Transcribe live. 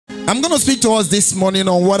I'm going to speak to us this morning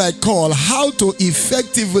on what I call how to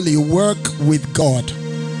effectively work with God.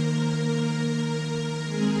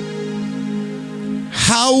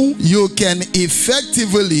 How you can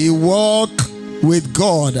effectively work with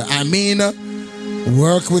God. I mean,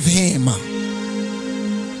 work with Him.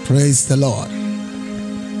 Praise the Lord.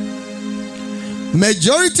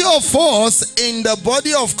 Majority of us in the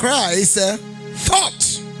body of Christ thought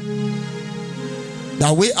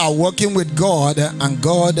that we are working with God and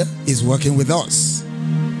God is working with us.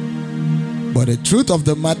 But the truth of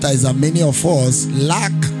the matter is that many of us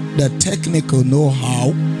lack the technical know-how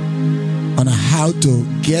on how to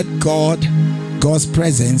get God's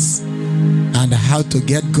presence, and how to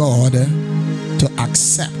get God to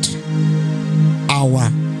accept our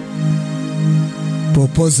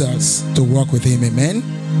proposals to work with Him. Amen.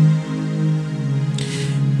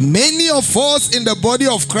 Many of us in the body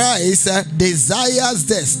of Christ desires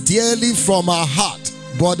this dearly from our heart,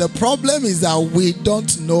 but the problem is that we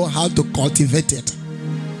don't know how to cultivate it.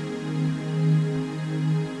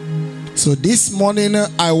 So this morning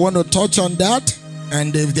I want to touch on that,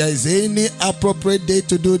 and if there is any appropriate day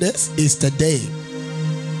to do this, it's today,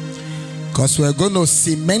 because we're going to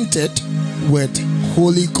cement it with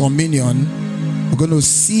Holy Communion. We're going to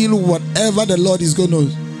seal whatever the Lord is going to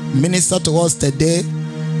minister to us today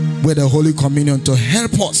with the Holy Communion to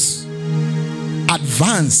help us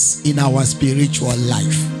advance in our spiritual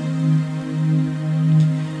life.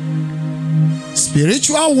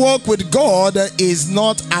 Spiritual work with God is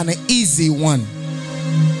not an easy one.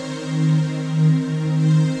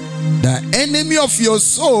 The enemy of your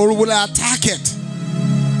soul will attack it,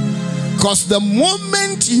 because the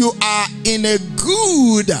moment you are in a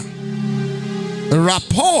good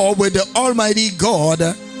rapport with the Almighty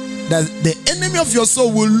God, that the enemy of your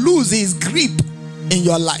soul will lose his grip in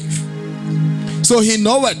your life. So he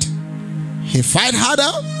knows it. He fight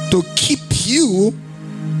harder to keep you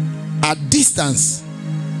at distance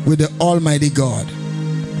with the Almighty God.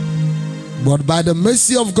 But by the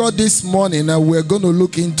mercy of God this morning, we're going to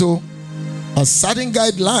look into a certain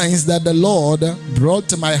guidelines that the Lord brought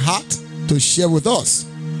to my heart to share with us.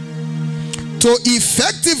 To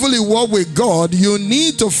effectively work with God, you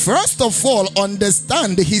need to first of all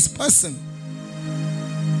understand His person.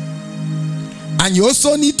 And you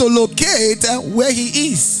also need to locate where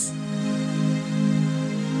He is.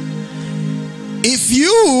 If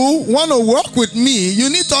you want to work with me, you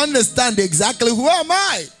need to understand exactly who am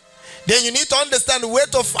I. Then you need to understand where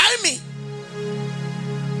to find me.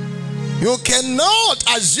 You cannot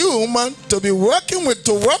assume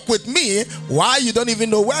to work with me while you don't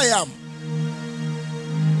even know where I am.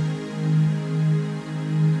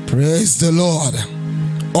 Praise the Lord.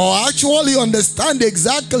 Or actually understand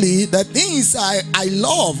exactly the things I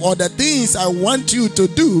love, or the things I want you to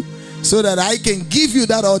do, so that I can give you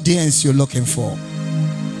that audience you're looking for.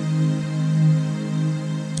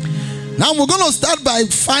 Now we're going to start by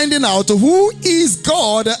finding out who is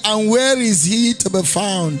God and where is He to be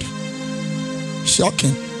found.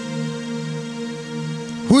 Shocking.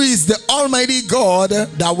 Who is the Almighty God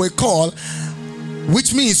that we call,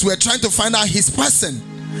 which means we're trying to find out His person.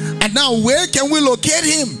 And now where can we locate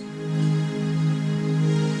Him?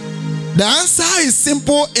 The answer is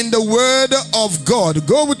simple in the Word of God.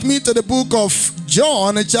 Go with me to the book of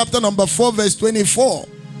John, chapter number 4, verse 24.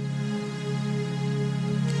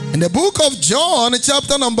 In the book of John,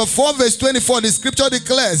 chapter number 4, verse 24, the scripture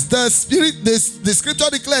declares, the scripture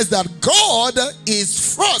declares that God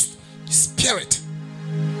is first Spirit.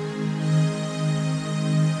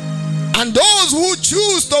 And those who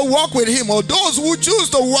choose to walk with Him, or those who choose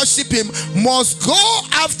to worship Him, must go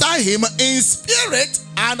after Him in spirit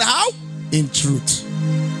and how? In truth.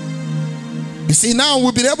 You see, now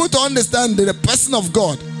we'll be able to understand that the person of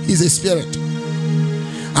God is a spirit.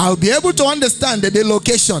 I'll be able to understand the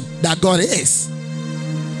location that God is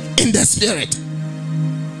in the spirit.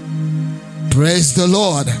 Praise the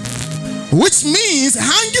Lord. Which means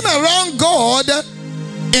hanging around God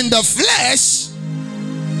in the flesh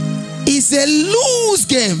is a lose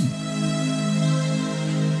game.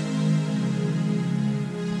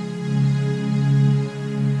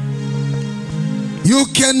 You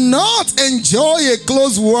cannot enjoy a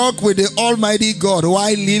close walk with the Almighty God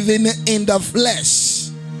while living in the flesh.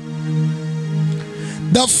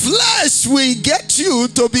 The flesh will get you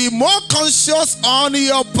to be more conscious on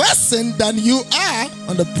your person than you are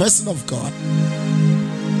on the person of God.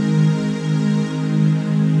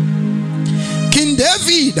 King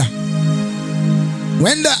David,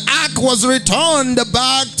 when the ark was returned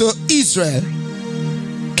back to Israel,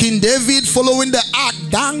 King David, following the ark,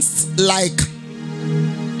 danced like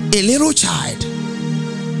a little child.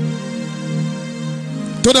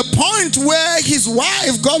 To the point where his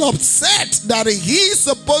wife got upset that he's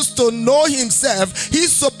supposed to know himself.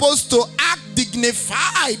 He's supposed to act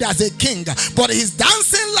dignified as a king. But he's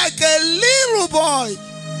dancing like a little boy.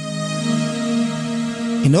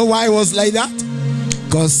 You know why it was like that?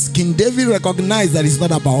 Because King David recognized that it's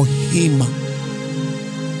not about him.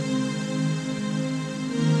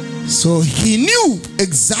 So he knew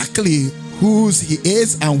exactly whose he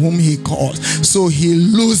is and whom he calls. So he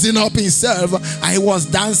loosened up himself and he was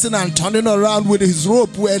dancing and turning around with his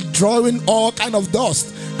rope, were drawing all kind of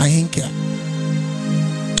dust. I didn't care.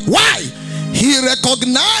 Why? He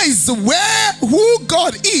recognized who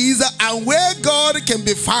God is and where God can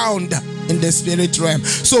be found in the spirit realm.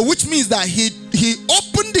 So which means that he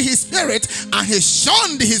opened his spirit and he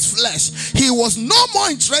shunned his flesh. He was no more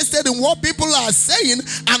interested in what people are saying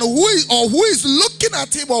and who is looking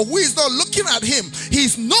at him or who is not looking at him.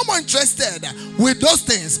 He's no more interested with those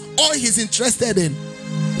things. All he's interested in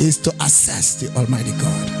is to access the Almighty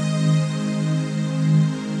God.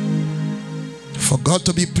 For God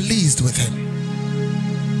to be pleased with him.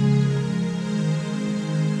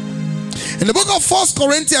 In the book of 1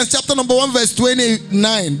 Corinthians chapter number 1 verse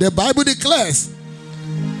 29, the Bible declares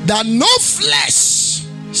that no flesh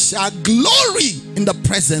shall glory in the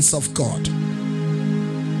presence of God.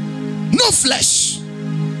 No flesh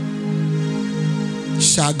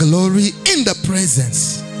shall glory in the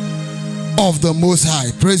presence of the Most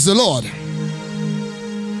High. Praise the Lord.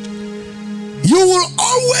 You will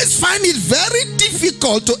always find it very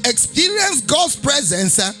difficult to experience God's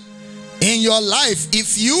presence in your life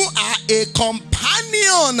if you are a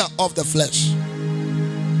companion of the flesh.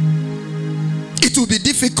 It will be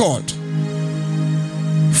difficult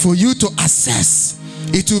for you to access.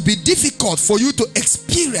 It will be difficult for you to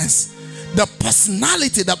experience the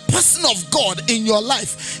personality, the person of God in your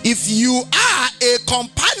life if you are a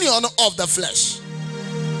companion of the flesh.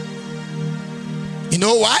 You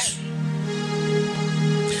know why?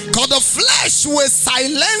 Because the flesh will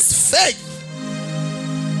silence faith,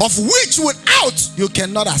 of which without you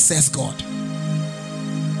cannot access God.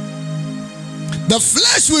 The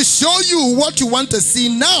flesh will show you what you want to see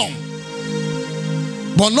now,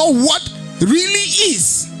 but not what really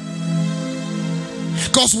is.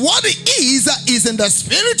 Because what it is in the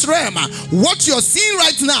spirit realm. What you're seeing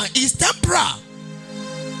right now is temporal.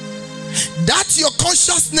 That your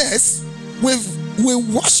consciousness will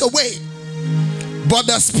wash away. But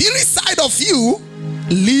the spirit side of you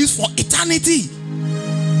lives for eternity.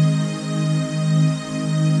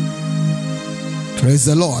 Praise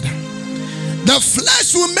the Lord. The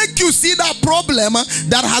flesh will make you see that problem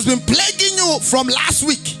that has been plaguing you from last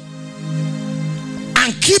week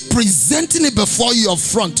and keep presenting it before your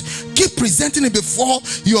front. Keep presenting it before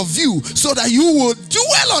your view so that you will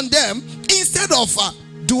dwell on them instead of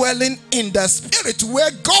dwelling in the spirit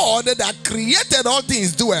where God that created all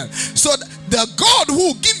things dwell. So the God who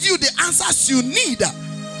will give you the answers you need,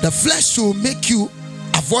 the flesh will make you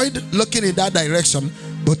avoid looking in that direction,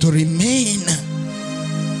 but to remain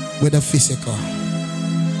with the physical.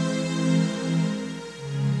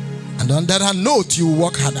 And on that note, you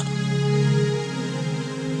work harder.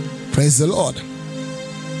 Praise the Lord.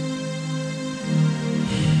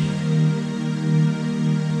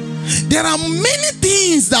 There are many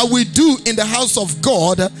things that we do in the house of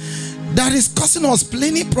God that is causing us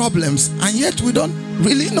plenty problems, and yet we don't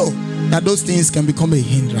really know that those things can become a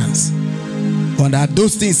hindrance, or that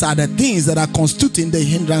those things are the things that are constituting the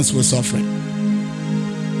hindrance we're suffering.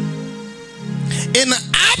 In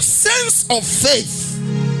absence of faith,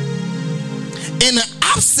 in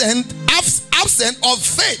absence of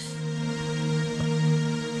faith,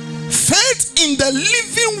 faith in the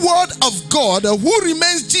living word of God who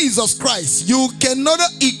remains Jesus Christ, it can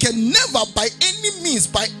never by any means,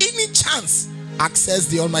 by any chance, access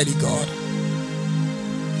the Almighty God.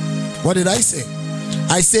 What did I say?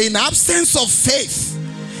 I say in absence of faith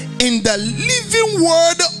in the living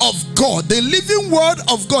word of God. The living word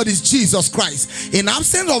of God is Jesus Christ. In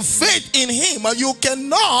absence of faith in him, you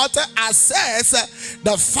cannot access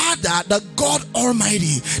the Father, the God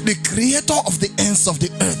Almighty, the creator of the ends of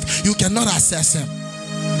the earth. You cannot access him.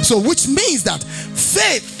 So which means that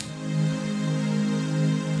faith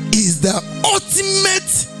is the ultimate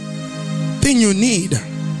thing you need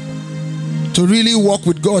to really walk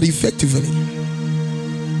with God effectively.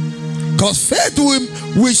 Because faith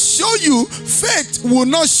will show you, faith will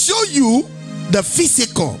not show you the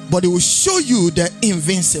physical, but it will show you the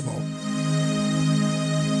invincible.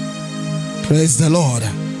 Praise the Lord.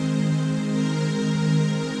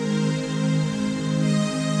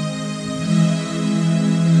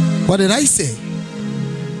 What did I say?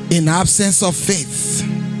 In absence of faith,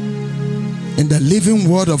 in the living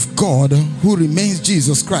word of God, who remains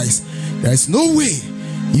Jesus Christ, there is no way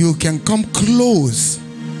you can come close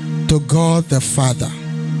to God the Father.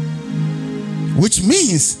 Which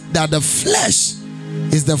means that the flesh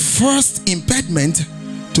is the first impediment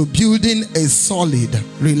to building a solid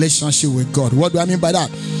relationship with God. What do I mean by that?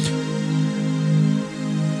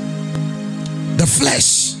 The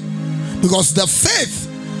flesh. Because the faith,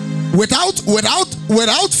 without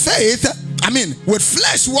faith, with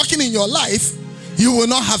flesh working in your life, you will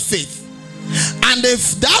not have faith. And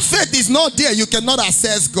if that faith is not there, you cannot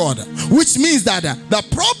access God. Which means that the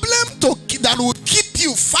problem that will keep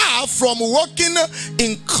you far from walking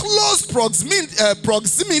in close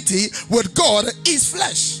proximity with God is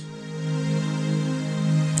flesh.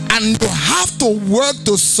 And you have to work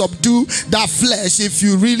to subdue that flesh if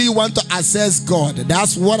you really want to access God.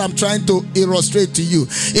 That's what I'm trying to illustrate to you.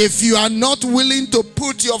 If you are not willing to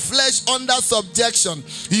put your flesh under subjection,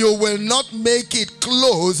 you will not make it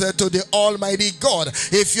closer to the Almighty God.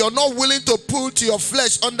 If you're not willing to put your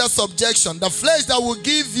flesh under subjection, the flesh that will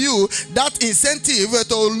give you that incentive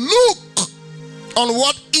to look on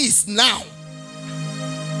what is now,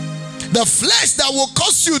 the flesh that will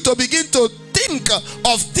cause you to begin to think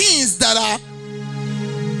of things that are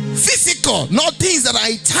physical, not things that are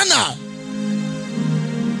eternal.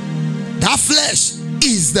 That flesh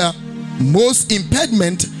is the most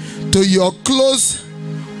impediment to your close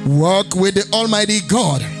work with the Almighty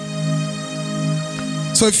God.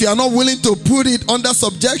 So if you are not willing to put it under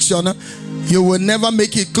subjection, you will never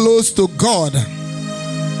make it close to God.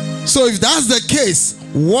 So if that's the case,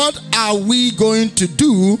 what are we going to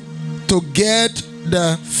do to get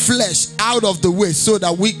the flesh out of the way so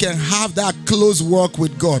that we can have that close walk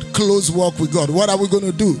with God? Close walk with God. What are we going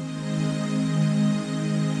to do?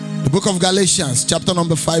 The book of Galatians, chapter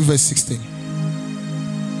number 5, verse 16.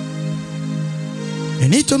 You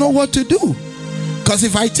need to know what to do. Because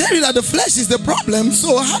if I tell you that the flesh is the problem,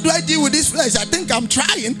 so how do I deal with this flesh? I think I'm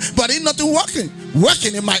trying, but ain't nothing working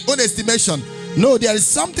in my own estimation. No, there is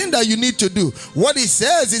something that you need to do. What it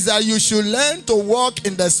says is that you should learn to walk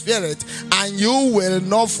in the Spirit, and you will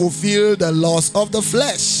not fulfill the lusts of the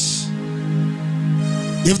flesh.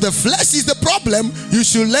 If the flesh is the problem, you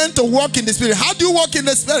should learn to walk in the Spirit. How do you walk in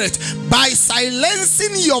the Spirit? By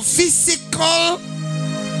silencing your physical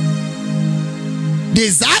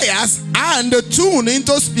desires and tune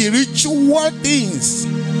into spiritual things.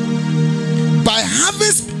 By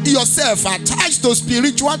having yourself attached to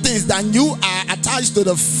spiritual things than you are attached to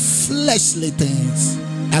the fleshly things.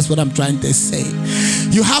 That's what I'm trying to say.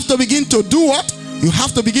 You have to begin to do what? You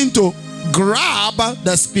have to begin to grab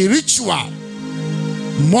the spiritual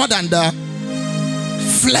more than the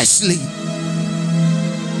fleshly.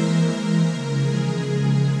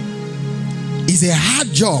 It's a hard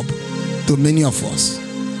job to many of us,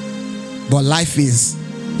 but life is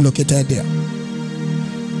located there.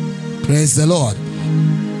 Praise the Lord.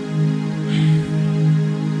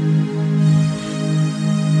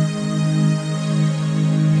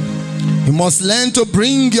 You must learn to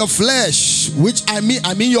bring your flesh, which I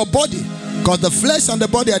mean your body, because the flesh and the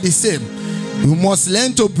body are the same. You must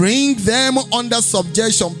learn to bring them under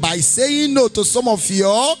subjection by saying no to some of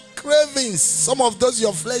your cravings, some of those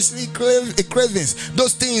your fleshly cravings,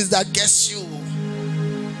 those things that get you.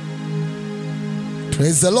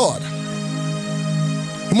 Praise the Lord.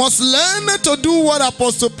 You must learn to do what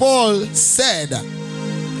Apostle Paul said,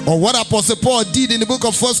 or what Apostle Paul did in the book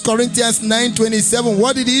of 1 Corinthians 9:27.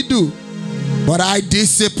 What did he do? But I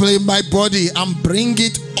discipline my body and bring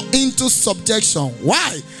it into subjection.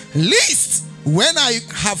 Why? Lest when I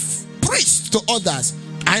have preached to others,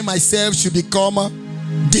 I myself should become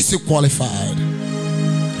disqualified.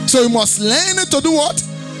 So you must learn to do what?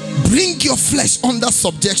 Bring your flesh under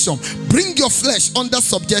subjection. Bring your flesh under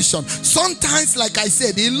subjection. Sometimes, like I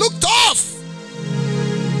said, it looked tough,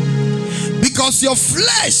 because your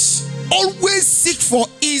flesh always seeks for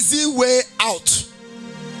easy way out.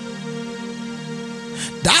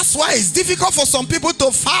 That's why it's difficult for some people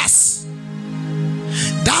to fast.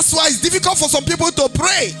 That's why it's difficult for some people to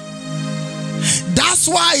pray. That's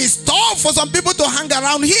why it's tough for some people to hang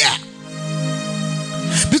around here.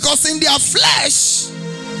 Because in their flesh,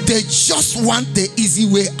 they just want the easy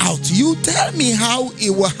way out. You tell me how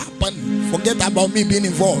it will happen. Forget about me being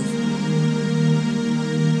involved.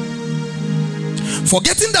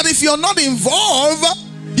 Forgetting that if you're not involved,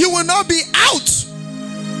 you will not be out.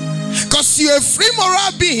 Because you're a free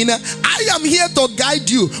moral being. I am here to guide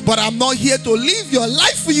you, but I'm not here to live your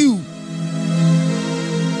life for you.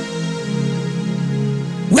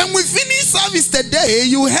 When we finish service today,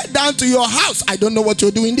 you head down to your house. I don't know what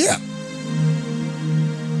you're doing there.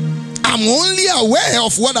 I'm only aware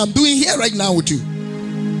of what I'm doing here right now with you.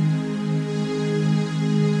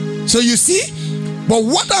 So you see, but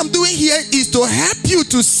what I'm doing here is to help you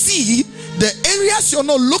to see the areas you're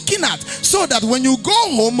not looking at, so that when you go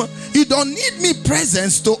home, you don't need me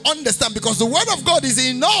presence to understand, because the word of God is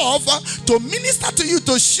enough to minister to you,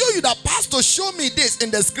 to show you that, Pastor, show me this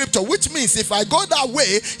in the scripture, which means if I go that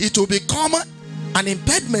way, it will become an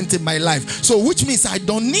impediment in my life. So which means I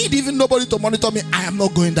don't need even nobody to monitor me. I am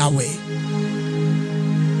not going that way.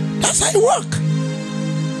 That's how it works.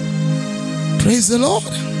 Praise the Lord.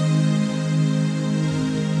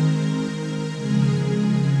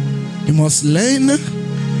 You must learn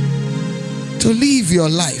to live your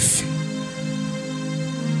life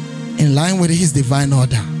in line with his divine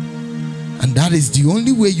order. And that is the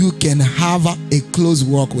only way you can have a close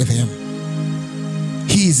walk with him.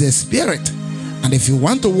 He is a spirit. And if you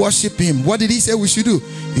want to worship him, what did he say we should do?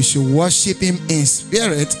 You should worship him in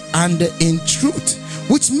spirit and in truth.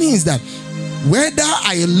 Which means that whether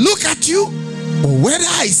I look at you or whether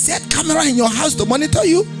I set camera in your house to monitor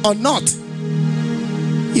you or not,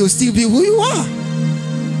 you'll still be who you are.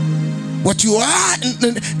 What you are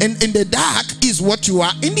in the dark is what you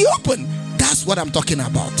are in the open. That's what I'm talking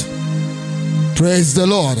about. Praise the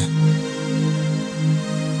Lord.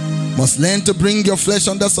 Must learn to bring your flesh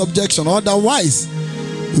under subjection. Otherwise,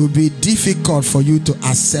 it will be difficult for you to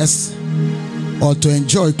access or to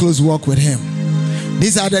enjoy close walk with him.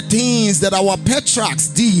 These are the things that our patriarchs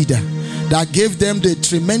did that gave them the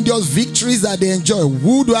tremendous victories that they enjoy.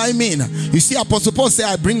 Who do I mean? You see, Apostle Paul said,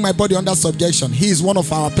 I bring my body under subjection. He is one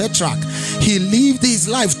of our patriarchs. He lived his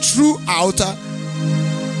life throughout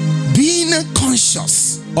being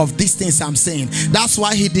conscious of these things I'm saying. That's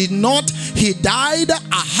why he died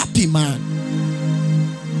a happy man.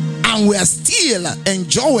 And we're still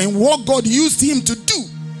enjoying what God used him to do.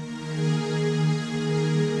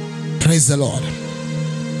 Praise the Lord.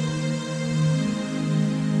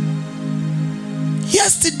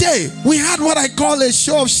 Yesterday, we had what I call a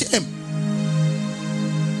show of shame.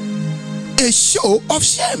 A show of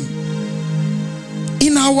shame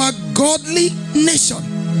in our godly nation,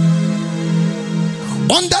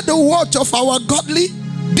 under the watch of our godly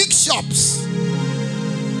bishops.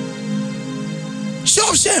 Show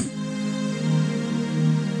of shame.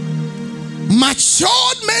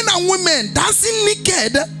 Matured men and women dancing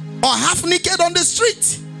naked or half naked on the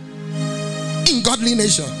street in godly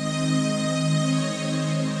nation.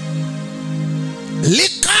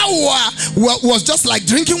 Liquor was just like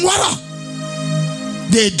drinking water.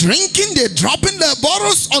 They're drinking, they're dropping their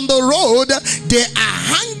bottles on the road, they are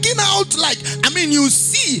hanging out like, I mean, you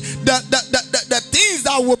see the things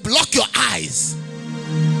that will block your eyes.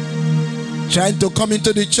 Trying to come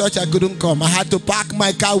into the church, I couldn't come. I had to park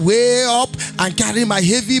my car way up and carry my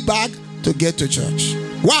heavy bag to get to church.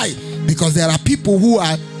 Why? Because there are people who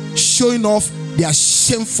are showing off their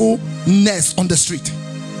shamefulness on the street.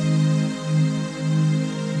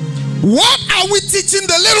 What are we teaching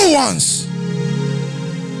the little ones?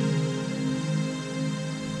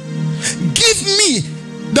 Give me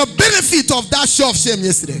the benefit of that show of shame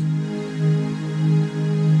yesterday.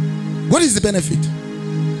 What is the benefit?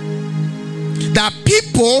 That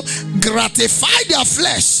people gratify their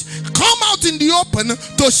flesh, come out in the open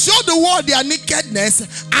to show the world their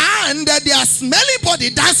nakedness, and their smelly body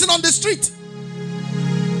dancing on the street.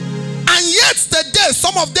 And yet today,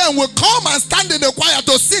 some of them will come and stand in the choir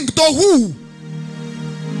to sing. To who?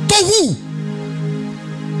 To who?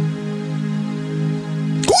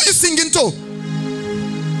 Who are you singing to?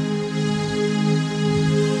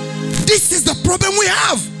 This is the problem we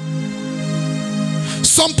have.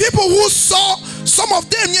 Some people who saw some of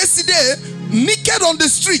them yesterday naked on the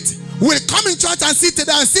street will come in church and sit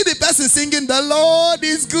there and see the person singing, "The Lord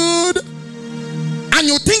is good." And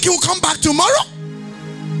you think he will come back tomorrow?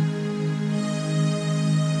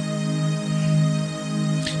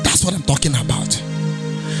 That's what I'm talking about.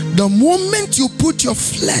 The moment you put your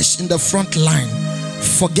flesh in the front line,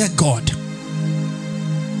 forget God.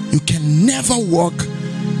 You can never walk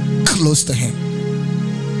close to him.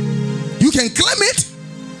 You can claim it.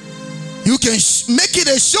 You can make it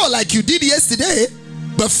a show like you did yesterday.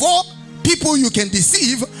 Before people you can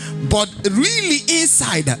deceive, but really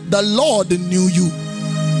inside the Lord knew you.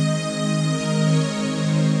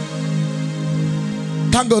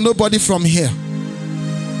 Thank God nobody from here.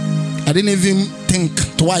 I didn't even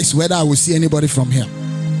think twice whether I would see anybody from here.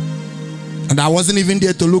 And I wasn't even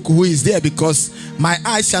there to look who is there, because my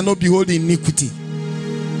eyes shall not behold iniquity.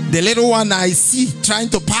 The little one I see trying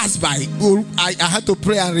to pass by, I had to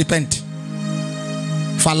pray and repent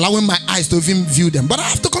for allowing my eyes to even view them. But I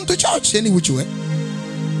have to come to church any which way.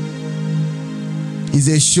 is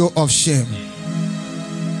a show of shame.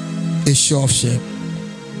 A show of shame.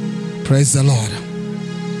 Praise the Lord.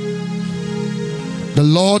 The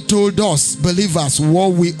Lord told us, believers,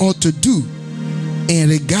 what we ought to do in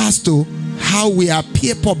regards to how we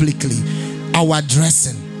appear publicly, our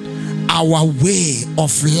dressing, our way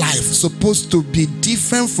of life, supposed to be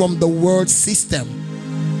different from the world system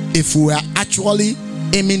if we are actually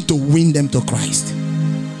aiming to win them to Christ.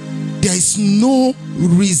 There is no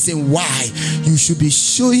reason why you should be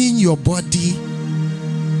showing your body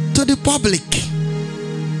to the public.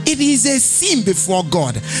 It is a sin before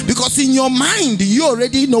God, because in your mind you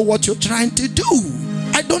already know what you're trying to do.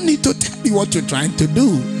 I don't need to tell you what you're trying to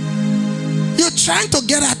do. You're trying to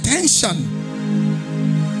get attention.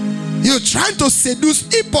 You're trying to seduce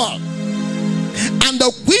people. And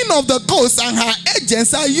the queen of the coast and her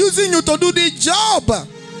agents are using you to do the job.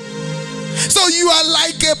 So you are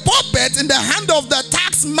like a puppet in the hand of the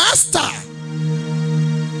tax master.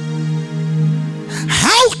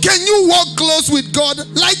 How can you walk close with God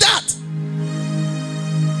like that?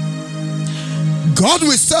 God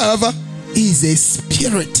we serve is a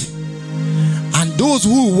spirit. And those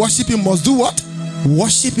who worship him must do what?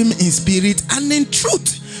 Worship him in spirit and in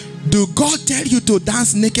truth. Do God tell you to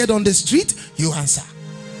dance naked on the street? You answer.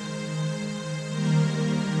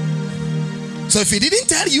 So if he didn't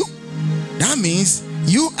tell you, that means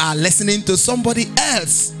you are listening to somebody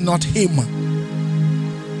else, not him.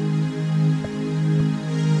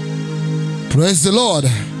 Praise the Lord.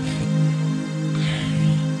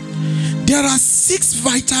 There are 6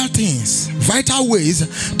 vital things, vital ways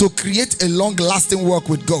to create a long-lasting walk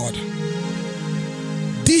with God.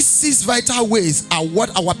 These 6 vital ways are what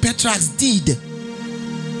our patriarchs did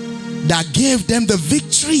that gave them the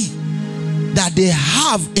victory that they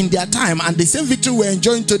have in their time, and the same victory we're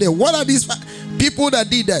enjoying today. What are these people that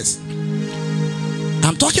did this?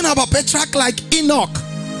 I'm talking about patriarchs like Enoch.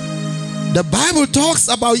 The Bible talks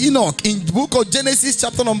about Enoch in the book of Genesis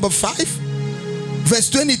chapter number 5 verse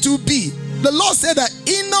 22b. The Lord said that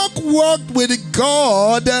Enoch walked with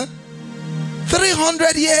God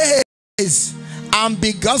 300 years and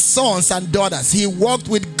begot sons and daughters. He walked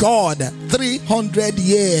with God 300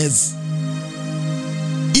 years.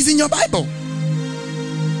 It's in your Bible.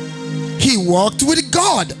 He walked with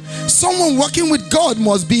God. Someone walking with God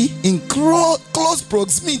must be in close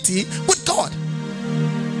proximity with God.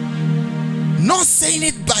 Not saying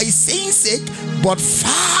it by saying sake, but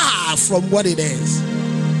far from what it is.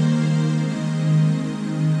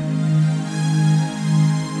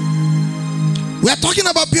 We are talking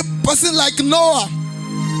about a person like Noah.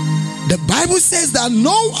 The Bible says that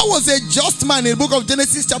Noah was a just man in the book of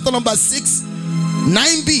Genesis chapter number 6,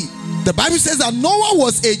 9b. The Bible says that Noah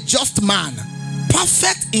was a just man,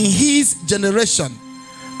 perfect in his generation.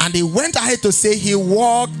 And he went ahead to say he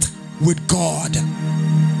walked with God.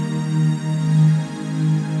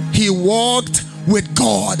 He walked with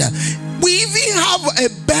God. We even have a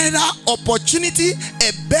better opportunity,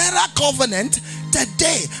 a better covenant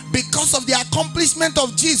today because of the accomplishment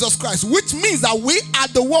of Jesus Christ, which means that we are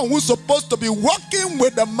the one who's supposed to be working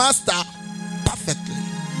with the master perfectly.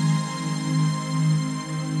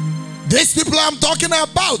 These people I'm talking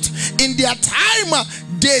about, in their time,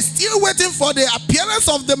 they're still waiting for the appearance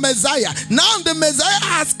of the Messiah. Now the Messiah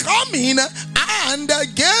has come in and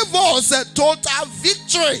gave us a total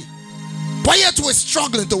victory. But yet we're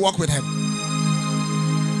struggling to walk with him.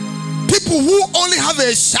 People who only have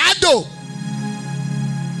a shadow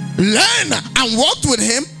learn and walked with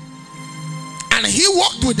him, and he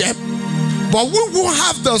walked with them. But we won't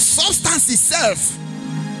have the substance itself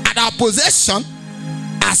at our possession,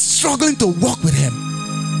 are struggling to walk with him.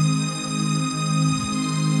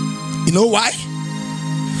 You know why?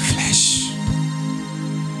 Flesh.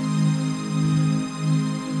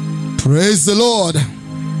 Praise the Lord.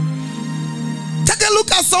 Take a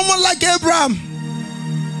look at someone like Abraham.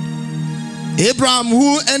 Abraham,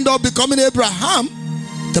 who ended up becoming Abraham.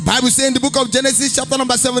 The Bible says in the book of Genesis chapter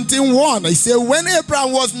number 17:1, it says when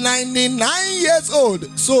Abraham was 99 years old.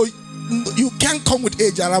 So you can't come with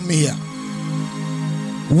age around me here.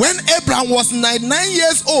 When Abraham was 99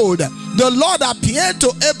 years old, the Lord appeared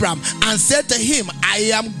to Abraham and said to him,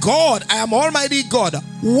 I am God, I am Almighty God.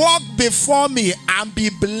 Walk before me and be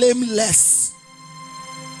blameless.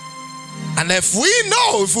 And if we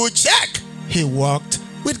know, if we check, he walked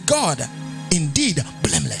with God, indeed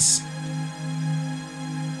blameless.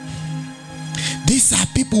 These are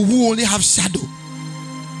people who only have shadow.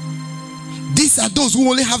 These are those who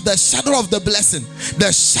only have the shadow of the blessing,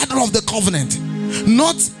 the shadow of the covenant.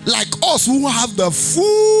 Not like us who have the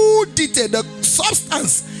full detail, the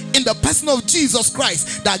substance in the person of Jesus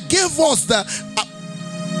Christ that gave us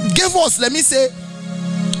let me say,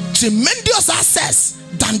 tremendous access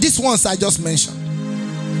than these ones I just mentioned.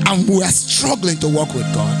 And we are struggling to walk with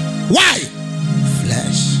God. Why?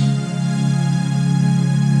 Flesh.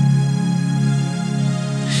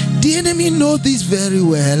 The enemy knows this very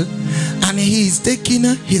well, and he is taking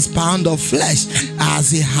his pound of flesh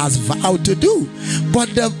as he has vowed to do. But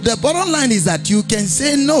the bottom line is that you can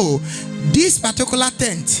say, no, this particular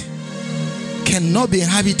tent cannot be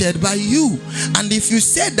inhabited by you. And if you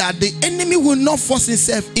say that, the enemy will not force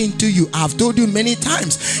himself into you. I've told you many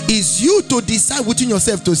times, it's you to decide within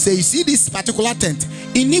yourself to say, you see this particular tent,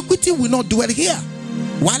 iniquity will not dwell here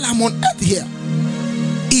while I'm on earth here.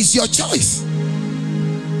 It's your choice.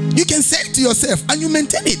 You can say it to yourself and you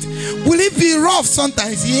maintain it. Will it be rough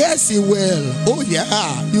sometimes? Yes, it will. Oh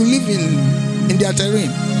yeah, you live in their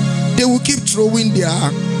terrain. They will keep throwing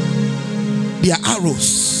their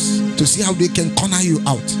arrows to see how they can corner you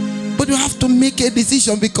out. But you have to make a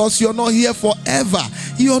decision, because you're not here forever.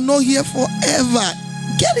 You're not here forever.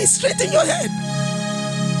 Get it straight in your head.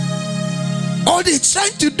 All they're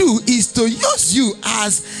trying to do is to use you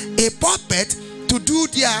as a puppet to do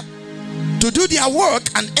their work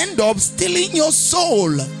and end up stealing your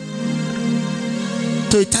soul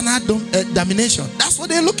to eternal damnation. That's what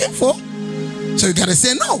they're looking for. So you gotta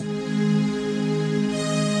say no.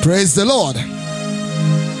 Praise the Lord.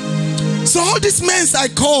 So all these men I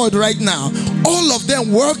called right now, all of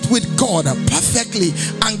them worked with God perfectly,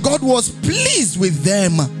 and God was pleased with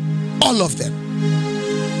them. All of them.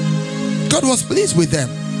 God was pleased with them.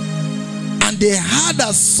 And they had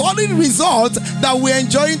a solid result that we're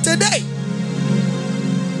enjoying today.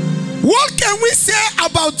 What can we say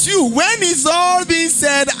about you when it's all being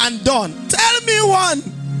said and done? Tell me one.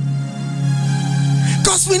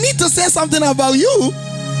 Because we need to say something about you.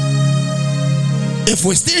 If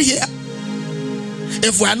we're still here,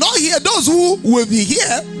 if we're not here, those who will be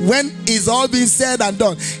here when it's all being said and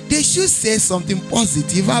done, they should say something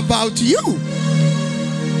positive about you.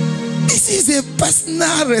 This is a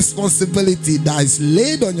personal responsibility that is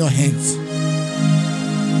laid on your hands.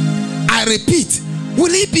 I repeat,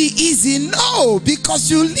 will it be easy? No, because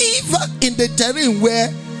you live in the terrain where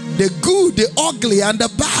the good, the ugly, and the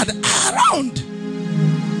bad are around.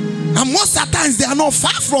 And most of the times they are not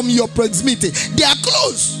far from your proximity. They are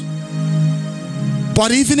close.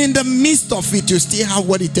 But even in the midst of it, you still have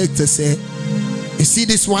what it takes to say, you see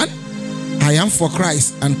this one? I am for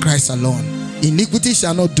Christ and Christ alone. Iniquity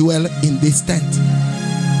shall not dwell in this tent.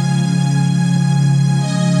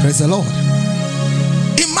 Praise the Lord.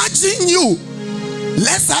 Imagine you.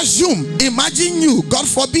 Let's assume, imagine you, God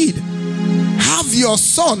forbid, have your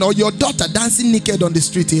son or your daughter dancing naked on the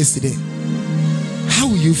street yesterday. How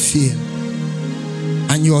will you feel?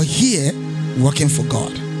 And you're here working for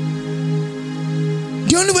God.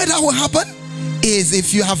 The only way that will happen is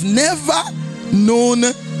if you have never known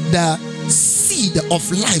the seed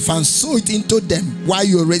of life and sow it into them while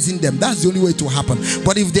you're raising them. That's the only way it will happen.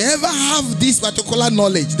 But if they ever have this particular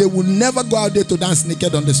knowledge, they will never go out there to dance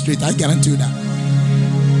naked on the street. I guarantee you that.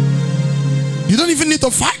 You don't even need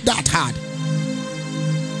to fight that hard.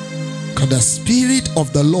 Because the Spirit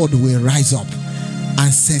of the Lord will rise up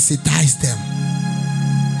and sensitize them.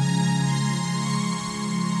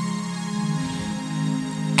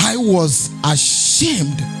 I was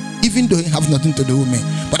ashamed, even though it have nothing to do with me.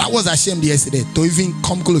 But I was ashamed yesterday to even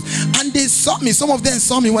come close. And they saw me. Some of them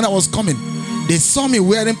saw me when I was coming. They saw me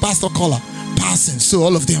wearing pastor collar, passing. So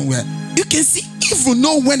all of them were. You can see evil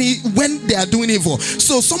know when they are doing evil.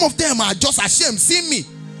 So some of them are just ashamed. See me.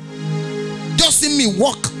 Just see me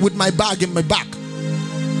walk with my bag in my back.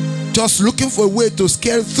 Just looking for a way to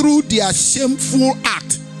scare through their shameful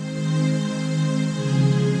act.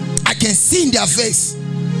 I can see in their face.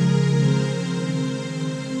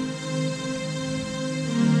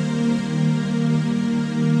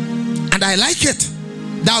 And I like it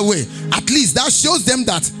that way. At least that shows them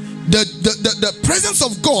that the presence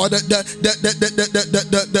of God,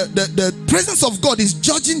 the presence of God is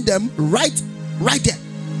judging them right there.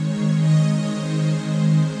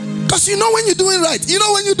 Because you know when you're doing right, you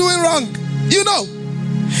know when you're doing wrong, you know.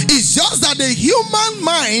 It's just that the human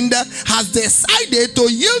mind has decided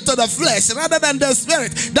to yield to the flesh rather than the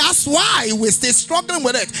spirit. That's why we stay struggling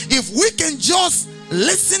with it. If we can just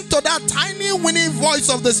listen to that tiny winning voice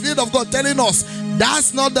of the Spirit of God telling us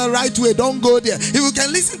that's not the right way, don't go there. If we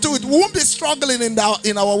can listen to it, we won't be struggling in our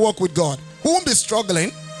walk with God. We won't be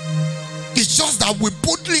struggling. It's just that we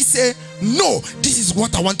boldly say, no, this is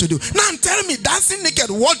what I want to do. Now tell me, dancing naked,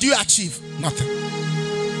 what do you achieve? Nothing.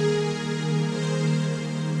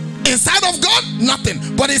 Inside of God, nothing.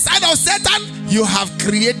 But inside of Satan, you have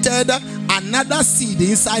created another seed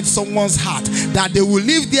inside someone's heart that they will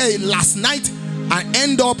live there last night and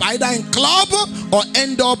end up either in club or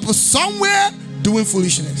end up somewhere doing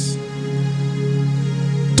foolishness.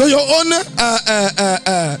 To your own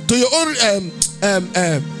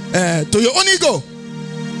ego.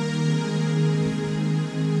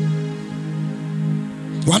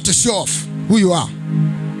 You want to show off who you are.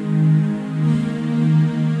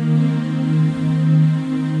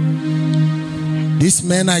 These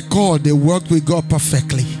men I called, they worked with God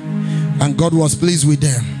perfectly, and God was pleased with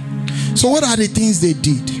them. So what are the things they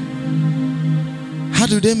did? How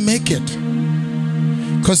do they make it?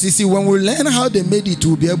 Because you see, when we learn how they made it,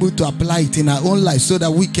 we'll be able to apply it in our own life so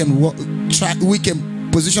that we can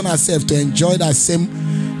position ourselves to enjoy that same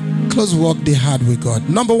close walk they had with God.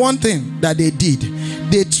 Number one thing that they did,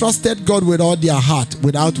 they trusted God with all their heart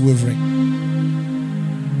without wavering.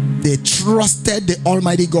 They trusted the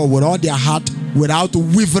Almighty God with all their heart without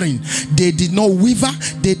wavering. They did not waver.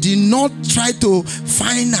 They did not try to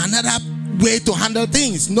find another way to handle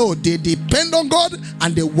things. No, they depend on God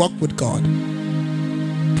and they walk with God.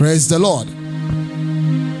 Praise the Lord.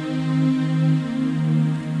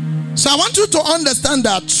 So I want you to understand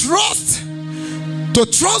that to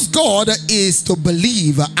trust God is to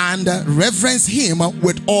believe and reverence Him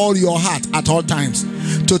with all your heart at all times.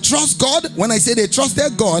 To trust God, when I say they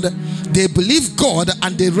trusted God, they believe God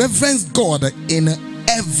and they reverence God in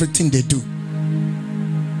everything they do.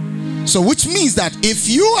 So which means that if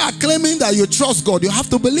you are claiming that you trust God, you have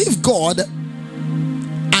to believe God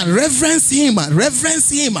and reverence Him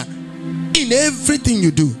in everything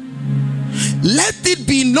you do. Let it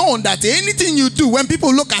be known that anything you do, when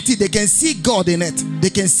people look at it, they can see God in it. They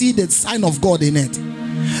can see the sign of God in it.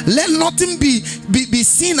 Let nothing be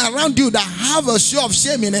seen around you that have a show of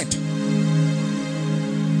shame in it.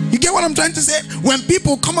 You get what I'm trying to say? When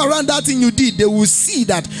people come around that thing you did, they will see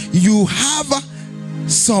that you have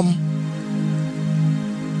some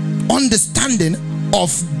understanding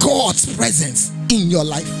of God's presence in your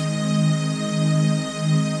life.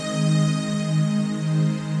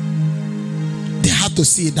 They have to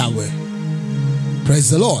see it that way. Praise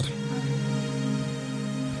the Lord.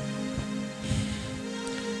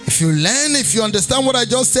 If you learn, if you understand what I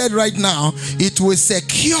just said right now, it will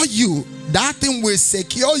secure you. That thing will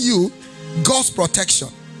secure you God's protection,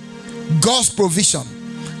 God's provision,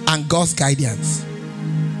 and God's guidance.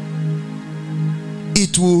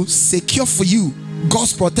 It will secure for you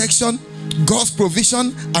God's protection, God's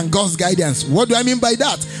provision, and God's guidance. What do I mean by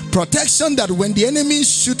that? Protection that when the enemy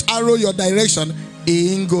shoot arrow your direction,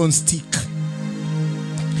 it ain't gonna stick.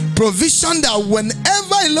 Provision that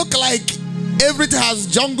whenever it look like everything has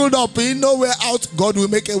jungled up, ain't nowhere out, God will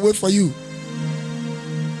make a way for you.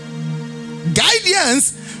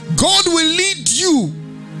 Guidance, God will lead you.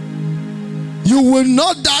 You will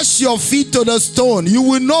not dash your feet to the stone. You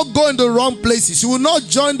will not go in the wrong places. You will not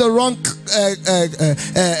join the wrong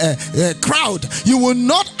crowd. You will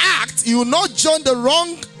not act. You will not join the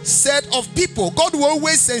wrong set of people. God will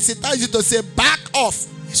always sensitize you to say, back off.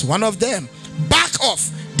 It's one of them. Back off.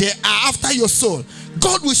 They are after your soul.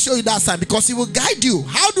 God will show you that sign because He will guide you.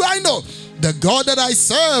 How do I know? The God that I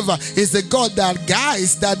serve is the God that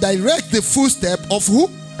guides, that directs the footstep of who?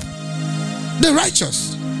 The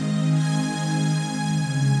righteous.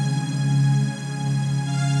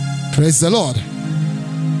 Praise the Lord.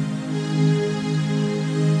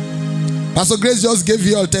 Pastor Grace just gave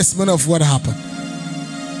you a testimony of what happened.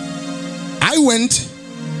 I went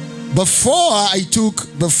before I took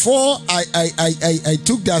the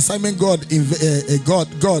assignment.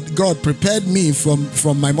 God prepared me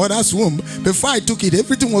from my mother's womb. Before I took it,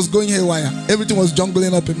 everything was going haywire. Everything was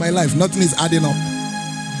jungling up in my life. Nothing is adding up.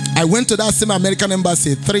 I went to that same American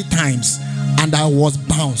embassy 3 times and I was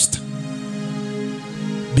bounced.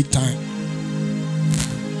 Big time.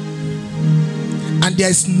 And there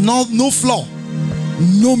is no flaw,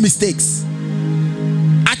 no mistakes.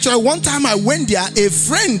 Actually, one time I went there, a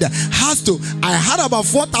friend I had about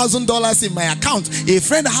 $4,000 in my account. A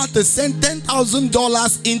friend had to send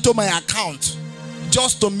 $10,000 into my account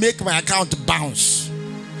just to make my account bounce.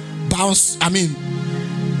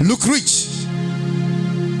 Look rich.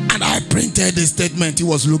 And I printed the statement. He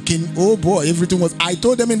was looking, oh boy, everything was. I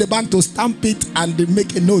told them in the bank to stamp it and they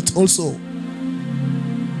make a note also.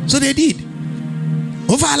 So they did.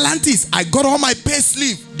 Over Atlantis, I got all my pay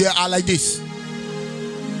slip. They are like this.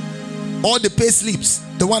 All the pay slips,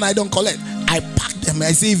 the one I don't collect, I pack them.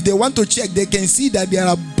 I say if they want to check, they can see that there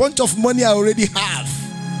are a bunch of money I already have.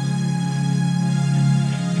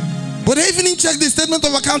 But they even didn't check the statement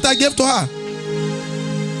of account I gave to her.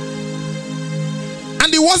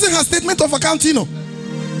 And it wasn't her statement of account, you know.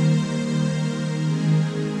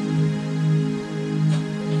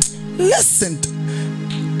 Listen,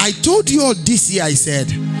 I told you all this year, I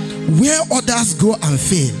said, where others go and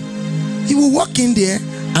fail, he will walk in there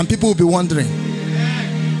and people will be wondering.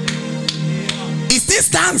 It still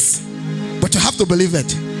stands, but you have to believe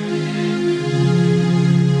it.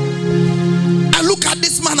 I look at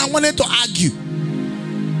this man, I wanted to argue.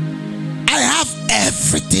 I have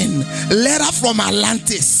everything. Letter from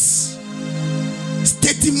Atlantis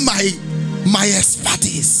stating my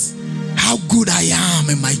expertise, how good I am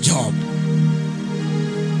in my job,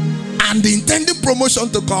 and the intended promotion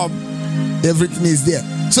to come. Everything is there,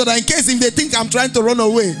 so that in case if they think I'm trying to run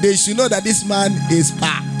away, they should know that this man is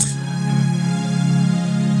packed.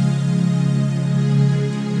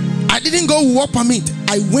 I didn't go work permit.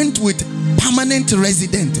 I went with permanent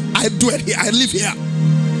resident. I dwell here, I live here,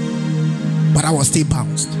 but I was still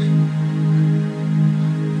bounced.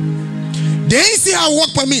 They ain't see her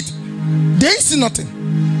work permit. They ain't see nothing.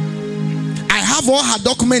 I have all her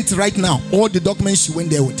documents right now. All the documents she went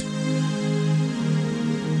there with.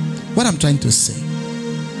 What I'm trying to say,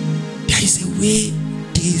 there is a way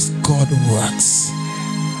this God works.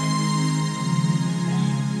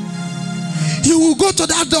 You will go to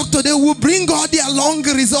that doctor, they will bring all their long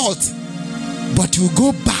results, but you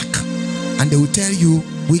go back and they will tell you,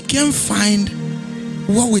 we can't find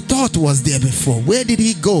what we thought was there before. Where did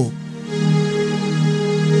he go?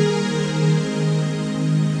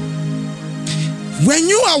 When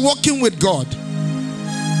you are walking with God,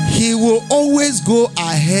 he will always go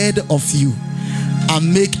ahead of you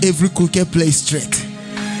and make every crooked place straight.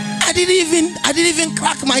 I didn't even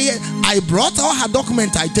crack my head. I brought all her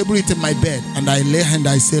document, I table it in my bed, and I lay hand,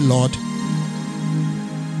 I say, Lord,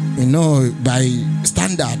 you know, by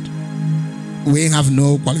standard, we have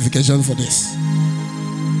no qualification for this.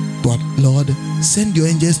 But Lord, send your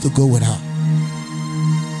angels to go with her.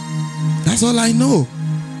 That's all I know.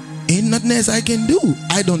 Ain't nothing else I can do.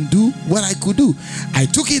 I don't do what I could do. I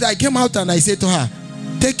took it, I came out and I said to her,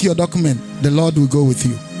 take your document, the Lord will go with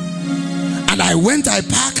you. And I went, I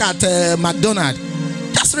parked at McDonald's.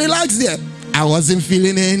 Just relax there. I wasn't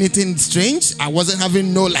feeling anything strange. I wasn't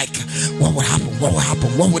having no like, what would happen? What would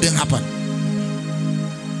happen? What wouldn't happen?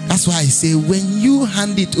 That's why I say, when you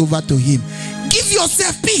hand it over to him, give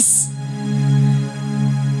yourself peace.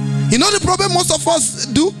 You know the problem most of us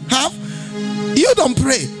do have? You don't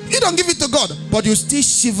pray. You don't give it to God. But you're still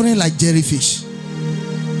shivering like jellyfish.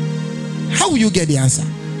 How will you get the answer?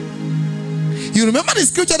 You remember the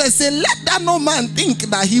scripture that says, let that no man think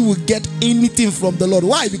that he will get anything from the Lord.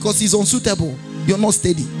 Why? Because he's unsuitable. You're not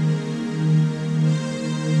steady.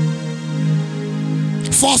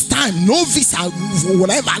 First time, no visa,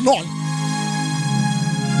 whatever, none.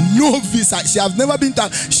 No visa. She has never been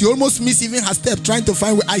done. She almost missed even her step trying to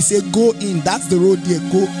find where. I say, go in. That's the road there.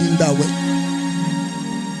 Go in that way.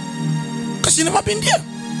 Because she never been there.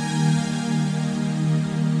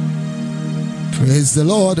 Praise the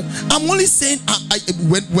Lord. I'm only saying,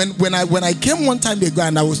 when I came one time ago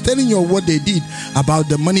and I was telling you what they did about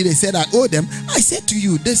the money they said I owe them, I said to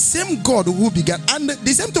you, the same God who began, and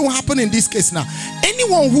the same thing will happen in this case now.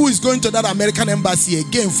 Anyone who is going to that American embassy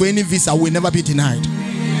again for any visa will never be denied.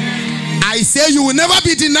 I say you will never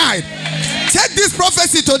be denied. Take this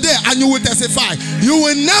prophecy today and you will testify. You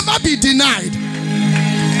will never be denied.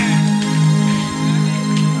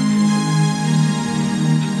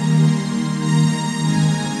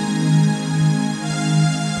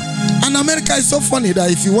 And America is so funny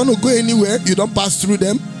that if you want to go anywhere, you don't pass through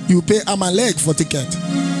them, you pay arm and leg for ticket.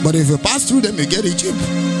 But if you pass through them, you get it cheap.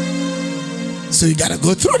 So you gotta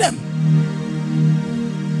go through them.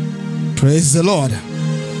 Praise the Lord.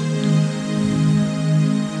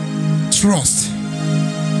 Trust.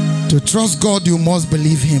 To trust God, you must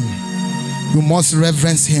believe him. You must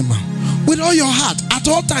reverence him with all your heart at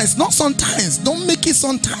all times, not sometimes. Don't make it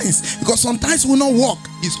sometimes, because sometimes will not work.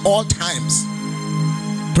 It's all times.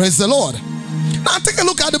 Praise the Lord. Now take a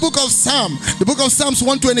look at the book of Psalm. The book of Psalms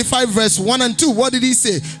 125 verse 1 and 2. What did he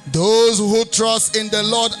say? Those who trust in the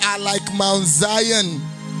Lord are like Mount Zion,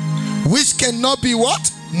 which cannot be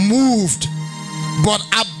what? Moved, but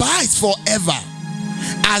abides forever.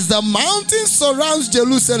 As the mountain surrounds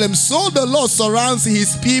Jerusalem, so the Lord surrounds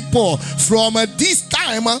his people from this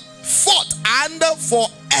time forth and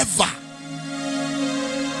forever.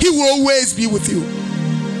 He will always be with you.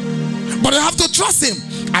 But you have to trust him.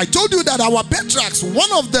 I told you that our patriarchs, one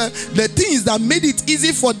of the things that made it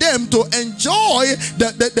easy for them to enjoy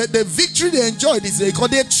the victory they enjoyed is because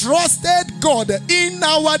they trusted God. In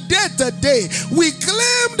our day-to-day, we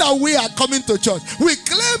claim that we are coming to church. We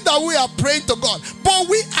claim that we are praying to God. But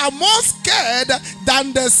we are more scared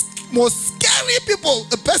than the most scary people,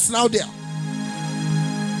 a person out there.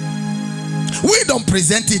 We don't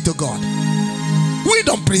present it to God. We we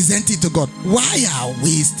don't present it to God, why are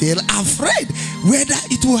we still afraid whether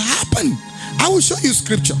it will happen? I will show you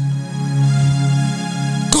scripture.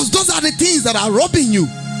 Because those are the things that are robbing you.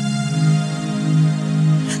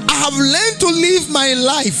 I have learned to live my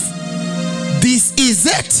life. This is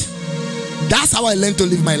it. That's how I learned to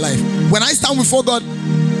live my life. When I stand before God,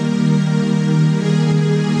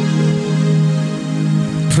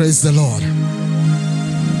 praise the Lord.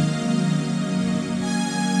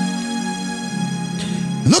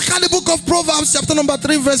 Look at the book of Proverbs, chapter number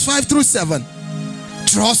 3, verse 5 through 7.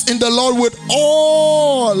 Trust in the Lord with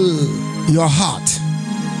all your heart,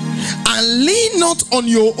 and lean not on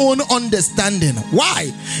your own understanding.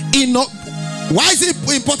 Why? Why is it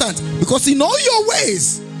important? Because in all your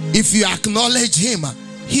ways, if you acknowledge him,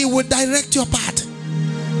 he will direct your path.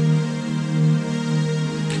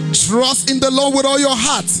 Trust in the Lord with all your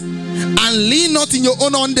heart, and lean not in your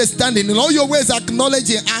own understanding. In all your ways acknowledge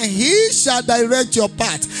him, and he shall direct your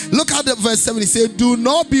path. Look at the verse 7. It says, do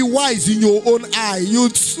not be wise in your own eye. You're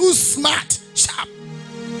too smart, sharp.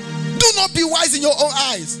 Do not be wise in your own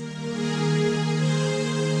eyes.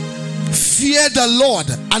 Fear the Lord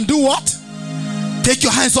and do what? Take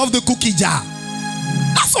your hands off the cookie jar.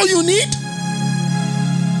 That's all you need.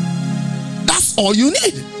 That's all you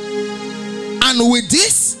need. And with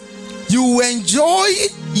this, you will enjoy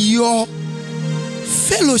your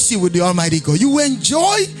fellowship with the Almighty God. You will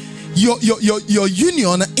enjoy your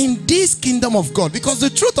union in this kingdom of God. Because the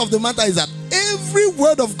truth of the matter is that every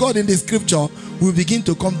word of God in the scripture will begin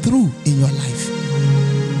to come through in your life.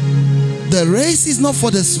 The race is not for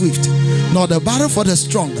the swift, nor the battle for the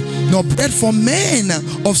strong, nor bread for men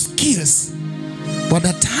of skills, but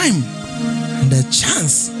the time and the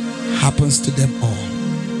chance happens to them all.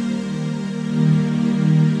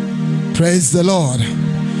 Praise the Lord.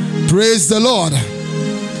 Praise the Lord.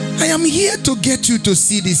 I am here to get you to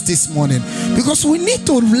see this morning, because we need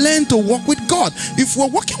to learn to walk with God. If we're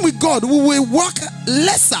walking with God, we will walk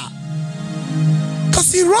lesser,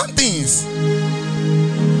 because he runs things.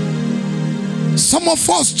 Some of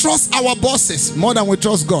us trust our bosses more than we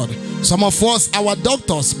trust God. Some of us, our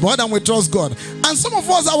doctors, more than we trust God. And some of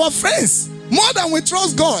us, our friends, more than we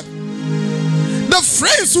trust God. The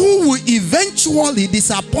friends who will eventually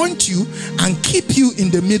disappoint you and keep you in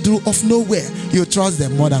the middle of nowhere, you trust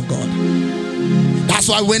them more than God. That's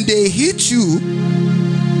why when they hit you,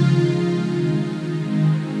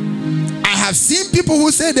 I have seen people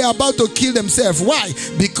who say they're about to kill themselves. Why?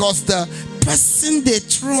 Because the person they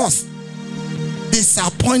trust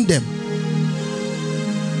disappoint them.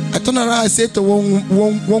 I turned around and said to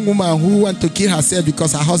one woman who wanted to kill herself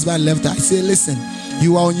because her husband left her, I said, listen,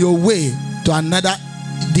 you are on your way to another,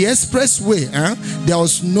 the expressway, there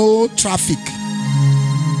was no traffic,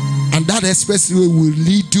 and that expressway will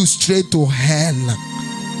lead you straight to hell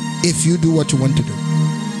if you do what you want to do,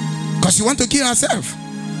 because she wanted to kill herself.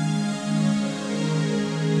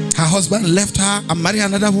 Her husband left her and married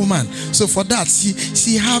another woman, so for that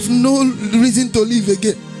she have no reason to live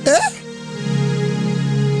again.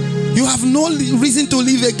 You have no reason to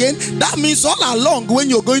live again. That means all along when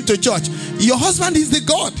you're going to church, your husband is the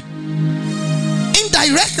God.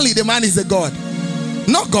 Indirectly, the man is the God.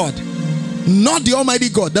 Not God. Not the Almighty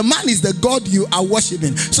God. The man is the God you are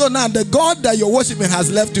worshiping. So now the God that you're worshiping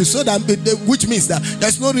has left you, so that, which means that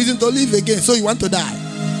there's no reason to live again. So you want to die.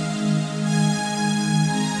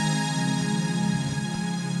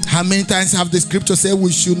 How many times have the scripture said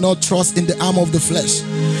we should not trust in the arm of the flesh?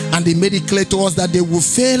 And they made it clear to us that they will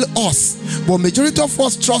fail us. But majority of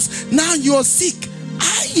us trust. Now you're sick.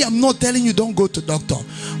 I am not telling you don't go to doctor.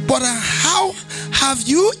 But how have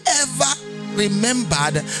you ever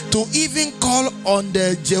remembered to even call on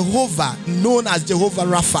the Jehovah known as Jehovah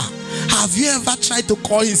Rapha? Have you ever tried to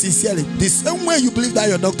call him sincerely? The same way you believe that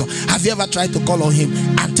you're a doctor. Have you ever tried to call on him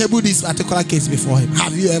and table this particular case before him?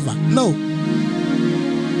 Have you ever? No.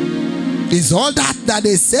 It's all that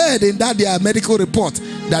they said in that their medical report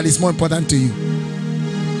that is more important to you.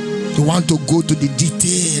 You want to go to the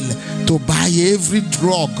detail to buy every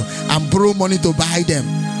drug and borrow money to buy them.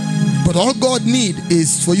 But all God needs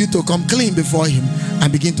is for you to come clean before him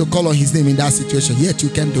and begin to call on his name in that situation. Yet you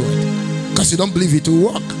can't do it because you don't believe it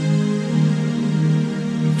will work.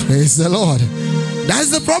 Praise the Lord.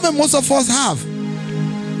 That's the problem most of us have.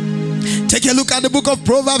 Take a look at the book of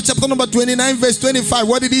Proverbs, chapter number 29, verse 25.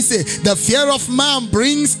 What did he say? The fear of man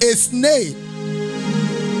brings a snare,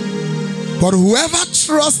 but whoever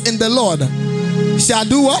trusts in the Lord shall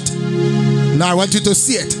do what? Now I want you to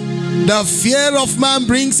see it. The fear of man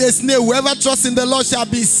brings a snare. Whoever trusts in the Lord shall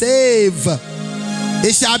be saved.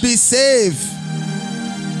 It shall be saved.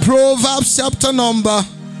 Proverbs chapter number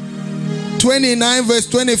 29 verse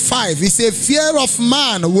 25. He said, fear of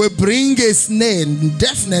man will bring a snare,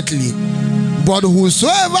 definitely. But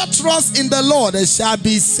whosoever trusts in the Lord shall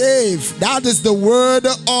be saved. That is the word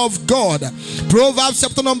of God. Proverbs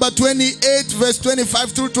chapter number 28 verse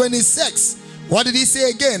 25 through 26. What did he say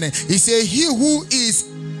again? He said, he who is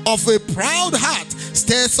of a proud heart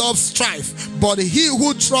stirs up strife, but he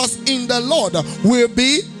who trusts in the Lord will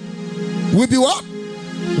be what?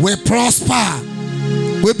 Will prosper.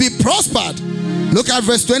 Will be prospered. Look at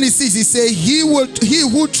verse 26. He says, he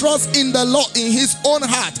who trusts in the Lord in his own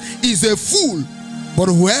heart is a fool, but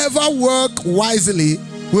whoever work wisely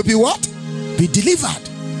will be what? Be delivered.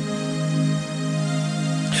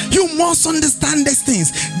 You must understand these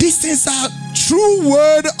things. These things are true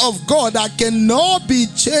word of God that cannot be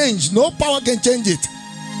changed. No power can change it.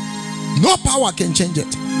 No power can change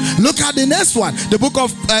it. Look at the next one. The book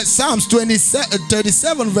of Psalms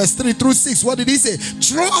 37 verse 3 through 6. What did he say?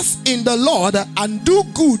 Trust in the Lord and do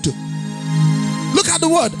good. Look at the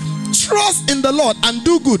word. Trust in the Lord and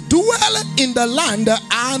do good. Dwell in the land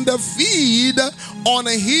and feed on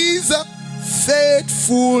his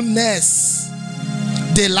faithfulness.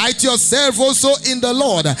 Delight yourself also in the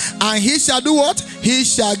Lord, and he shall do what? He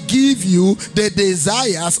shall give you the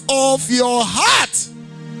desires of your heart.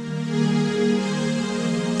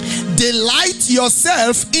 Delight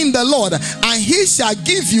yourself in the Lord, and he shall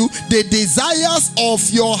give you the desires of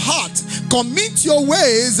your heart. Commit your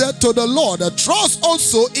ways to the Lord. Trust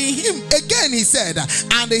also in him. Again he said,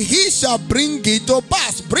 and he shall bring it to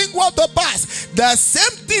pass. Bring what to pass? The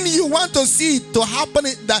same thing you want to see to happen,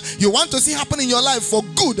 that you want to see happen in your life for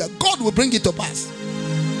good, God will bring it to pass.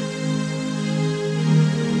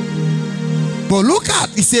 But look at,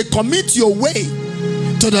 he said, commit your way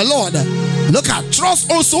to the Lord. Look at, trust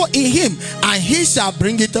also in him, and he shall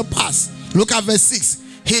bring it to pass. Look at verse 6.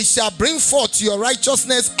 He shall bring forth your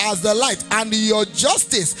righteousness as the light, and your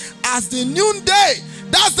justice as the noonday.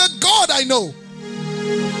 That's the God I know.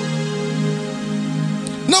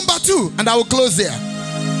 Number 2, and I will close there.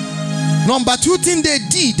 Number 2 thing they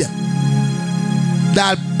did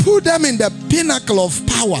that put them in the pinnacle of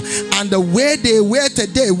power, and the way they were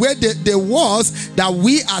today, where they was, that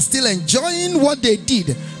we are still enjoying what they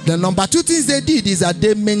did. The number 2 things they did is that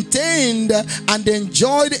they maintained and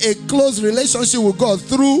enjoyed a close relationship with God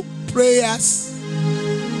through prayers.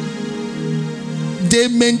 They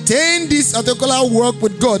maintained this particular work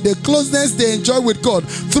with God, the closeness they enjoy with God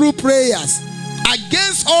through prayers.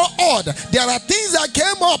 Against all odds, there are things that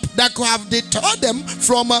came up that could have deterred them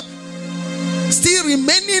from still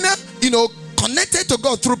remaining, connected to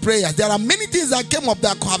God through prayers. There are many things that came up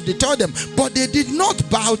that could have deterred them, but they did not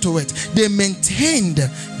bow to it. They maintained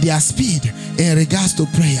their speed in regards to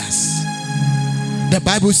prayers. The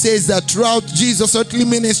Bible says that throughout Jesus' earthly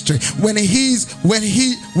ministry, when he's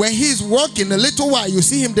working a little while, you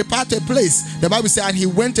see him depart a place. The Bible says, and he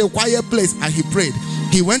went to a quiet place and he prayed.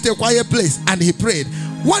 He went to a quiet place and he prayed.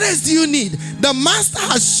 What else do you need? The master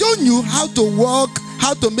has shown you how to work,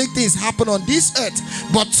 how to make things happen on this earth,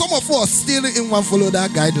 but some of us still in one follow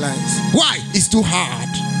that guidelines. Why? It's too hard.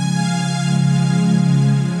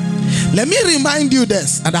 Let me remind you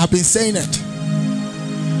this, and I've been saying it.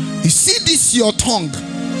 You see, this your tongue.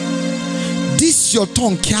 This your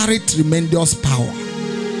tongue carries tremendous power.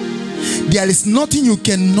 There is nothing you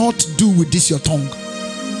cannot do with this your tongue.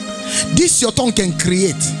 This your tongue can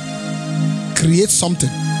create something.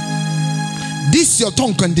 This your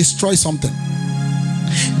tongue can destroy something.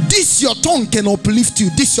 This your tongue can uplift you.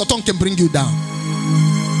 This your tongue can bring you down.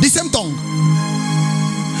 The same tongue.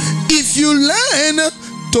 If you learn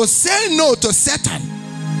to say no to Satan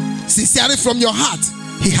sincerely from your heart,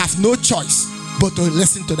 he has no choice but to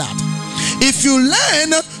listen to that. If you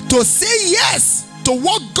learn to say yes to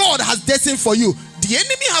what God has destined for you, the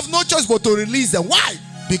enemy have no choice but to release them. Why?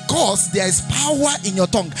 Because there is power in your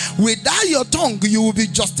tongue. Without your tongue, you will be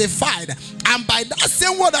justified. And by that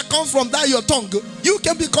same word that comes from that your tongue, you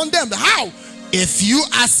can be condemned. How? If you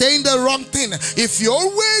are saying the wrong thing, if you're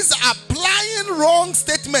always applying wrong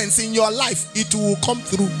statements in your life, it will come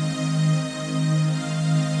through.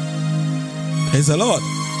 Praise the Lord.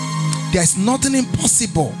 There's nothing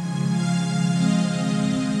impossible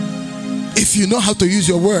if you know how to use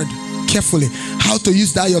your word carefully, how to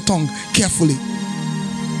use that your tongue carefully.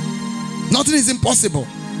 Nothing is impossible.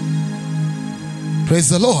 Praise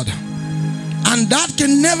the Lord. And that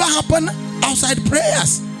can never happen outside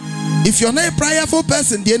prayers. If you're not a prayerful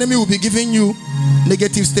person, the enemy will be giving you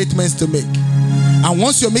negative statements to make. And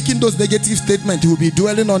once you're making those negative statements, he will be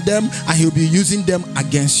dwelling on them and he will be using them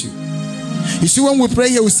against you. You see, when we pray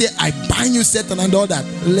here, we say, I bind you, Satan, and all that.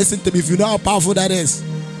 Listen to me, if you know how powerful that is.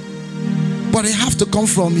 But it have to come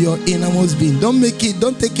from your innermost being. Don't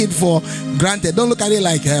take it for granted. Don't look at it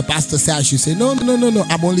like Pastor said I should say. No.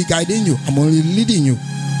 I'm only guiding you. I'm only leading you.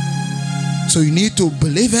 So you need to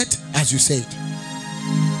believe it as you say it.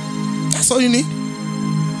 That's all you need.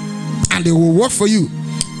 And it will work for you.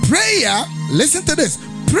 Prayer, listen to this.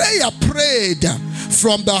 Prayer prayed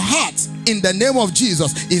from the heart in the name of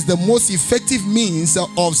Jesus is the most effective means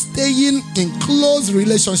of staying in close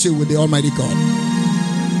relationship with the Almighty God.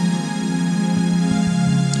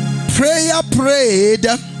 Prayer prayed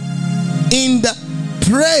in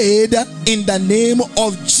the name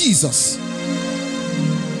of Jesus.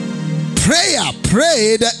 Prayer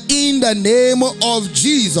prayed in the name of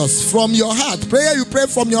Jesus from your heart. Prayer you pray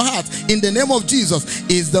from your heart in the name of Jesus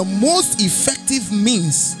is the most effective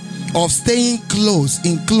means of staying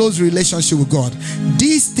in close relationship with God.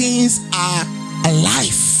 These things are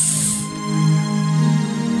life.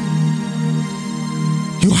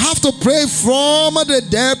 You have to pray from the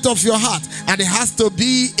depth of your heart, and it has to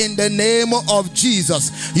be in the name of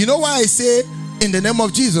Jesus. You know why I say in the name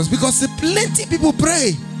of Jesus? Because plenty people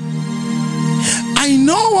pray. I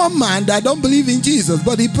know one man that don't believe in Jesus,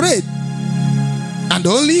 but he prayed, and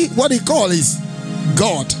only what he calls is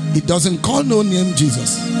God. He doesn't call no name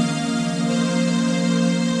Jesus.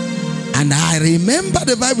 And I remember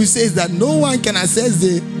the Bible says that no one can access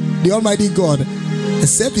the Almighty God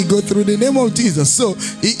except he go through the name of Jesus. So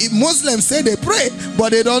Muslims say they pray,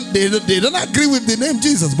 but they don't agree with the name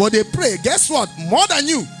Jesus, but they pray. Guess what? More than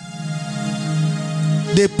you.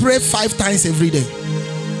 They pray 5 times every day.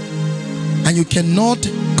 And you cannot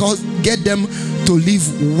get them to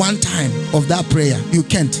leave 1 time of that prayer. You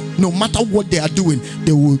can't. No matter what they are doing,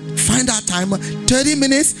 they will find that time, 30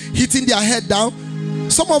 minutes, hitting their head down.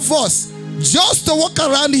 Some of us, just to walk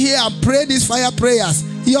around here and pray these fire prayers,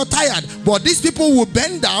 you're tired. But these people will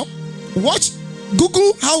bend down. Watch,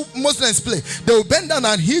 Google how Muslims play. They will bend down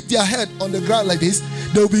and hit their head on the ground like this.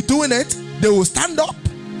 They will be doing it. They will stand up.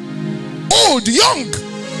 Old, young.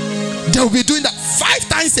 They will be doing that 5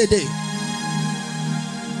 times a day.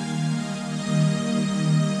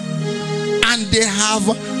 And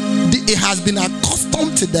it has been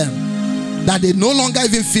accustomed to them that they no longer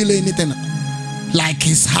even feel anything like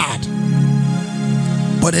it's hard.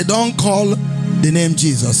 But they don't call the name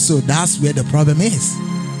Jesus. So that's where the problem is.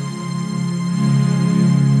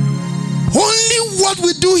 Only what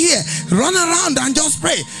we do here, run around and just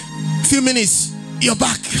pray. Few minutes, you're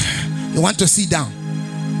back. You want to sit down.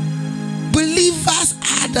 Believers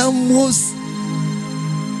are the most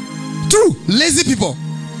true lazy people.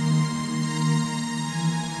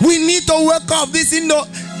 We need to work off this. No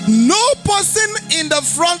person in the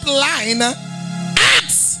front line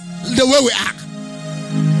acts the way we act.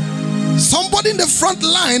 Somebody in the front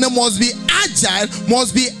line must be agile,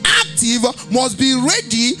 must be active, must be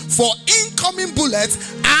ready for incoming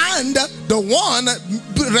bullets, and the one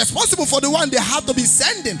responsible for the one they have to be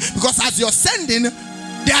sending, because as you're sending,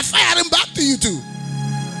 they are firing back to you too.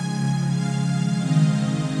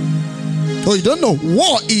 Oh, you don't know?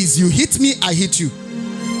 War is you hit me, I hit you.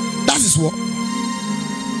 That is war.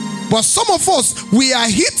 But some of us, we are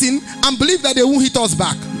hitting and believe that they won't hit us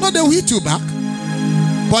back. No, they will hit you back.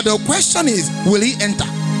 But the question is, will he enter?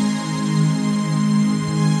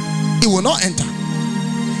 He will not enter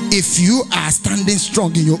if you are standing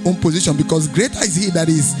strong in your own position, because greater is he that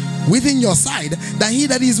is within your side than he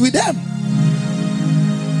that is with them.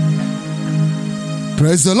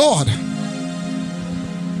 Praise the Lord.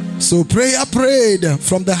 So prayer prayed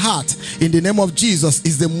from the heart in the name of Jesus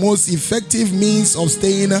is the most effective means of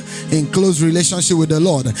staying in close relationship with the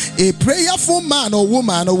Lord. A prayerful man or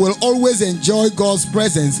woman will always enjoy God's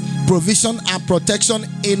presence, provision, and protection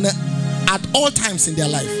at all times in their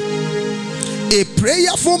life. A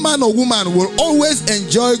prayerful man or woman will always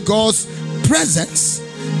enjoy God's presence,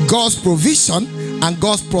 God's provision, and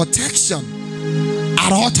God's protection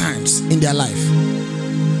at all times in their life.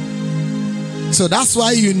 So that's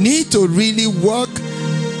why you need to really work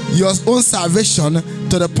your own salvation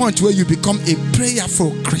to the point where you become a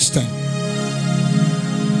prayerful Christian.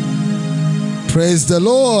 Praise the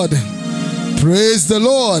Lord. Praise the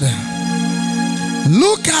Lord.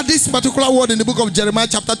 Look at this particular word in the book of Jeremiah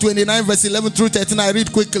chapter 29 verse 11 through 13. I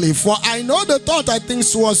read quickly. For I know the thought I think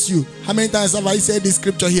towards you. How many times have I said this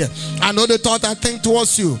scripture here? I know the thought I think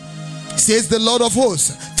towards you, says the Lord of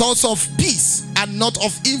hosts, thoughts of peace and not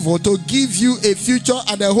of evil, to give you a future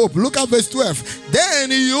and a hope. Look at verse 12. Then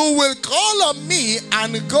you will call on me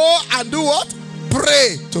and go and do what?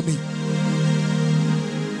 Pray to me.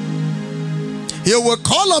 You will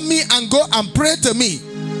call on me and go and pray to me.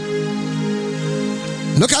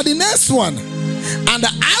 Look at the next one. And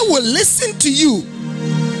I will listen to you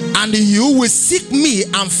And you will seek me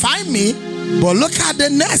and find me. But look at the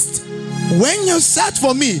next. When you search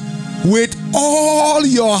for me with all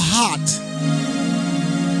your heart.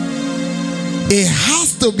 It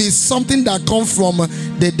has to be something that comes from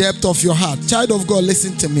the depth of your heart. Child of God,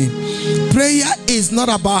 listen to me. Prayer is not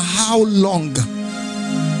about how long,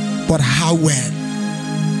 but how well.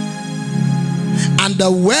 And the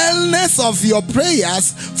wellness of your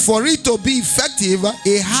prayers, for it to be effective,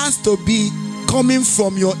 it has to be coming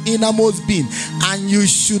from your innermost being. And you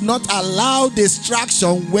should not allow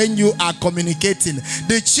distraction when you are communicating.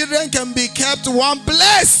 The children can be kept one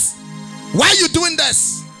place. Why are you doing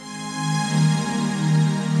this?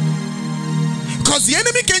 Because the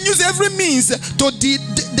enemy can use every means to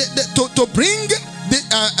bring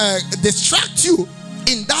distract you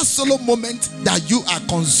in that solo moment that you are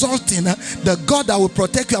consulting the God that will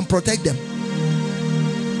protect you and protect them.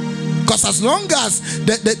 Because as long as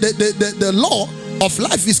the law of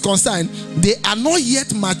life is concerned, they are not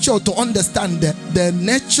yet mature to understand the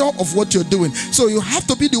nature of what you're doing. So you have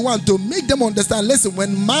to be the one to make them understand. Listen,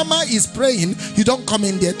 when mama is praying, you don't come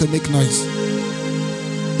in there to make noise.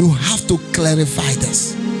 You have to clarify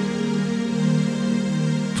this.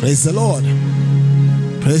 Praise the Lord.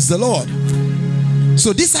 Praise the Lord.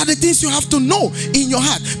 So these are the things you have to know in your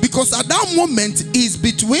heart, because at that moment is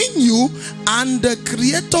between you and the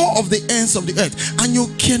creator of the ends of the earth, and you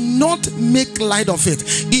cannot make light of it.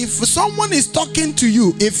 If someone is talking to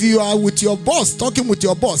you, if you are with your boss, talking with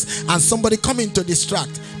your boss, and somebody coming to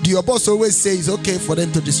distract, do your boss always say it's okay for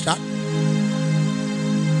them to distract?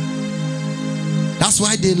 That's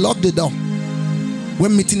why they lock the door.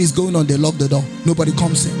 When meeting is going on, they lock the door. Nobody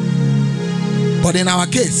comes in. But in our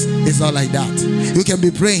case, it's not like that. You can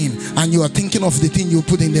be praying and you are thinking of the thing you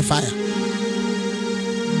put in the fire.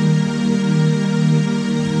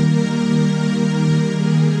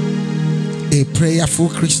 A prayerful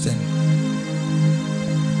Christian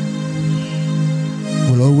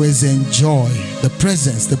will always enjoy the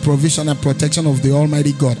presence, the provision and protection of the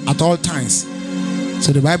Almighty God at all times.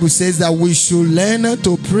 So the Bible says that we should learn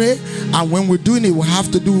to pray, and when we're doing it, we have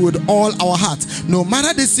to do it with all our heart. No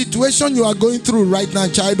matter the situation you are going through right now,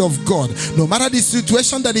 child of God, no matter the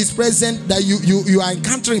situation that is present, that you are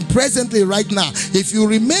encountering presently right now, if you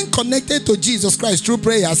remain connected to Jesus Christ through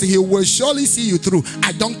prayers, He will surely see you through.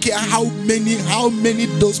 I don't care how many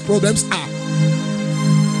those problems are.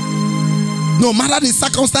 No matter the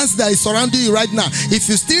circumstances that is surrounding you right now, if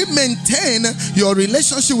you still maintain your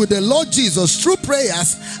relationship with the Lord Jesus through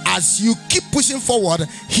prayers, as you keep pushing forward,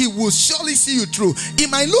 He will surely see you through.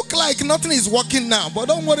 It might look like nothing is working now, but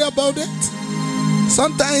don't worry about it.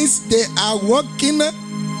 Sometimes they are working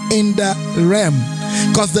in the realm,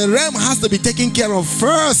 because the realm has to be taken care of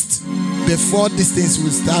first before these things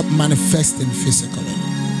will start manifesting physically.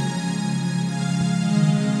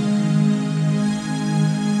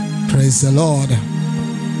 Praise the Lord.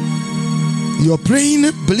 You're praying,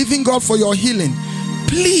 believing God for your healing.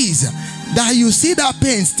 Please, that you see that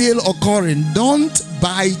pain still occurring, don't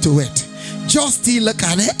buy to it. Just still look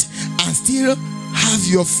at it and still have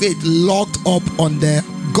your faith locked up on the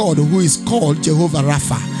God who is called Jehovah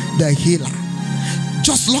Rapha, the healer.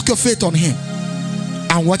 Just lock your faith on Him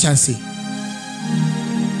and watch and see.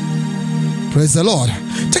 Praise the Lord.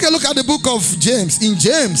 Take a look at the book of James. In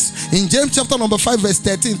James chapter number 5 verse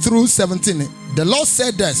 13 through 17, the Lord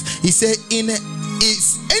said this. He said,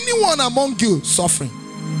 is anyone among you suffering?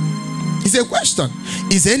 It's a question.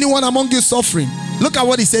 Is anyone among you suffering? Look at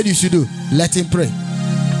what He said you should do. Let him pray.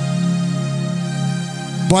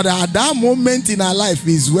 But at that moment in our life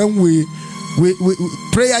is when we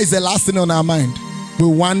prayer is the last thing on our mind. We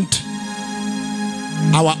want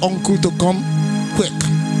our uncle to come quick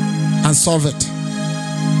and solve it.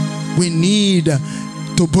 We need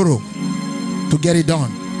to borrow to get it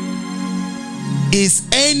done. Is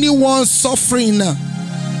anyone suffering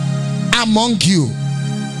among you?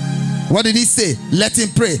 What did He say? Let him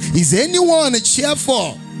pray. Is anyone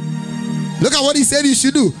cheerful? Look at what He said you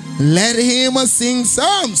should do. Let him sing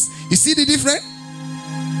psalms. You see the difference?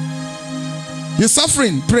 You're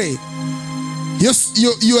suffering, pray.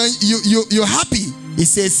 You're happy. He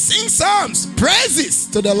says, sing psalms, praises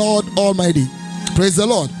to the Lord Almighty. Praise the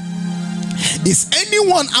Lord. Is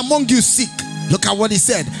anyone among you sick? Look at what He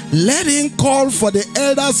said. Let him call for the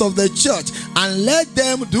elders of the church and let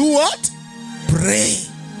them do what? Pray.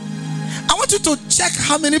 I want you to check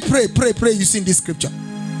how many pray you see in this scripture.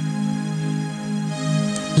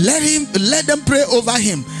 Let them pray over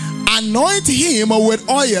him. Anoint him with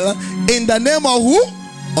oil in the name of who?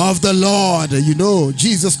 Of the Lord, you know,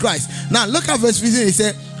 Jesus Christ. Now look at verse 15. He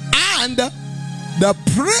said, and the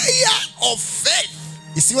prayer of faith.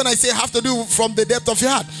 You see, when I say have to do from the depth of your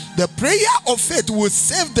heart, the prayer of faith will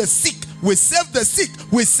save the sick, will save the sick,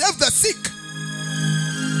 will save the sick.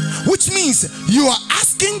 Which means you are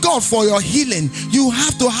asking God for your healing. You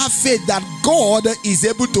have to have faith that God is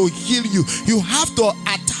able to heal you. You have to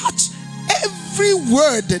attach every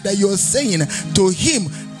word that you're saying to him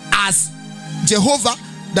as Jehovah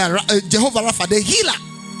Rapha, the healer.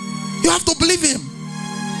 You have to believe him.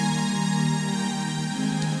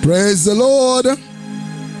 Praise the Lord.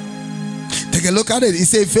 Take a look at it. He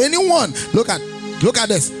said, if anyone, look at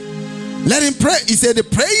this. Let him pray. He said, the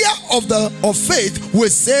prayer of faith will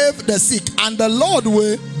save the sick, and the Lord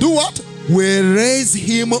will do what? Will raise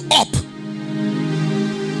him up.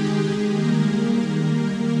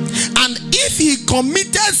 And if he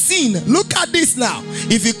committed sin, look at this now.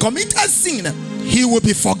 If he committed sin, he will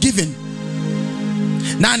be forgiven.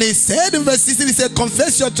 Now they said in verse 16, he said,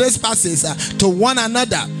 confess your trespasses to one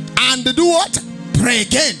another and do what? Pray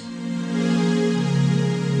again.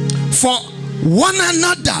 For one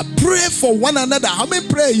another, pray for one another. How many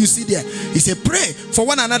prayer you see there? He said, pray for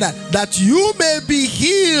one another that you may be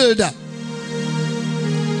healed.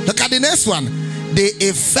 Look at the next one. The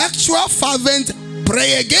effectual fervent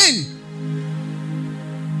pray again.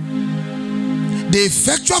 The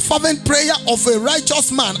effectual fervent prayer of a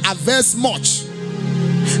righteous man avails much.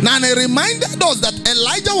 Now it reminded us that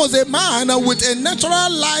Elijah was a man with a nature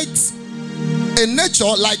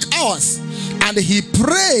like ours. And he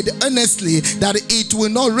prayed earnestly that it will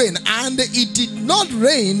not rain. And it did not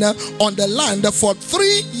rain on the land for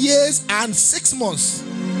 3 years and 6 months.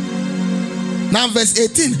 Now verse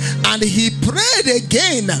 18. And he prayed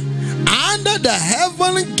again, and the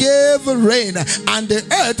heaven gave rain, and the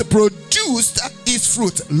earth produced its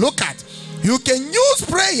fruit. Look at. You can use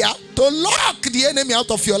prayer to lock the enemy out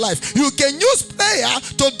of your life. You can use prayer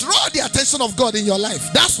to draw the attention of God in your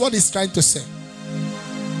life. That's what he's trying to say.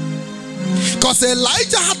 Because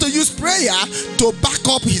Elijah had to use prayer to back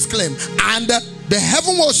up his claim. And the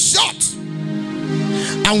heaven was shut.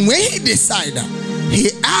 And when he decided, he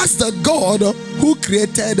asked the God who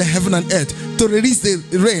created the heaven and earth to release the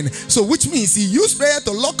rain. So which means he used prayer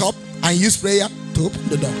to lock up and used prayer to open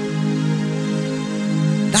the door.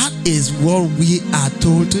 That is what we are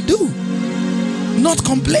told to do. Not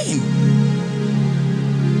complain.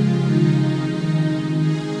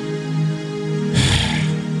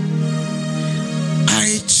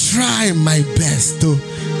 I try my best to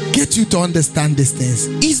get you to understand these things.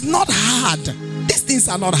 It's not hard. These things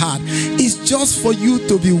are not hard. It's just for you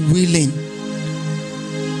to be willing.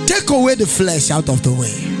 Take away the flesh out of the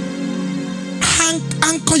way.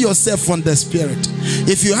 Anchor yourself on the Spirit.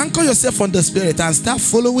 If you anchor yourself on the Spirit and start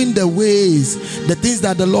following the ways, the things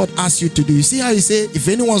that the Lord asks you to do. You see how he say, if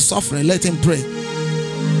anyone's suffering, let him pray.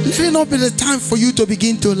 Let it not be the time for you to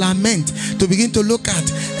begin to lament, to begin to look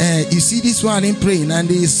at, you see this one in praying and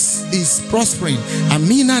is prospering. And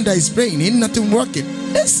me now that is praying, ain't nothing working.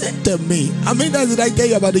 Listen to me. How many times did I tell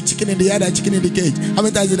you about the chicken in the yard and chicken in the cage? How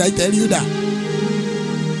many times did I tell you that?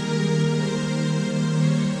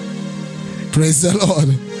 Praise the Lord.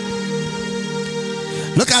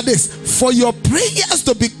 Look at this. For your prayers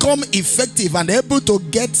to become effective and able to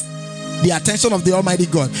get the attention of the Almighty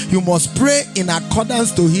God, you must pray in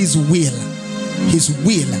accordance to His will. His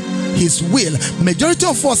will. His will. Majority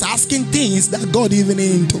of us asking things that God even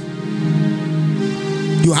into.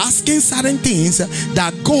 You're asking certain things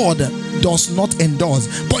that God does not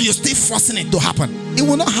endorse, but you're still forcing it to happen. It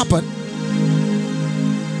will not happen.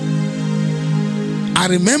 I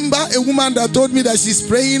remember a woman that told me that she's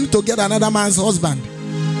praying to get another man's husband,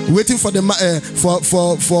 waiting for the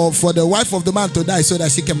for the wife of the man to die so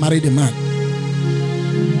that she can marry the man.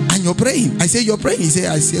 And you're praying. I say, you're praying. He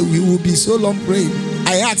said, I say, we will be so long praying.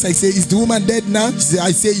 I asked, I say, is the woman dead now? She said,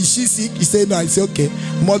 I say, is she sick? He said, no. I say, okay,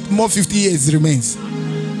 more 50 years remains.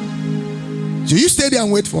 So you stay there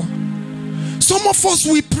and wait for. Some of us,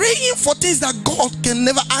 we're praying for things that God can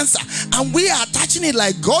never answer, and we are attaching it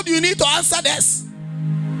like, God, you need to answer this.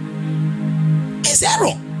 It's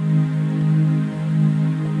error.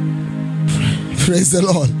 Praise the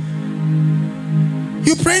Lord.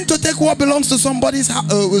 You're praying to take what belongs to somebody's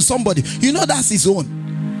somebody. You know that's his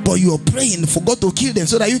own. But you're praying for God to kill them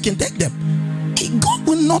so that you can take them. God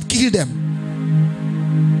will not kill them.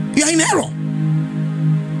 You are in error.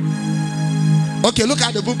 Okay, look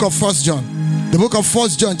at the book of 1 John. The book of 1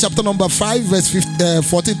 John, chapter number 5, verse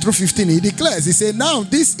 14 through 15. He declares, he said, now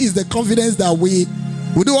this is the confidence that we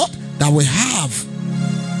do what? That we have.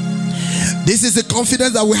 This is the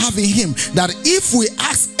confidence that we have in Him, that if we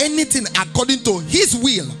ask anything according to His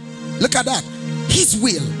will, look at that, His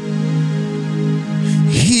will,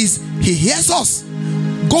 He hears us.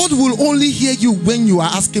 God will only hear you when you are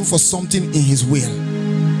asking for something in His will.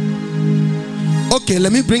 Okay,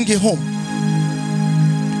 let me bring it home.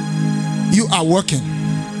 You are working,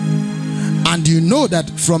 and you know that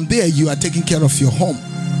from there you are taking care of your home.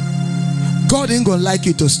 God ain't gonna like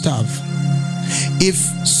you to starve. If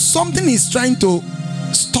something is trying to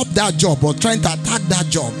stop that job or trying to attack that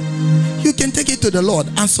job, you can take it to the Lord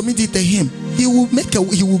and submit it to Him. He will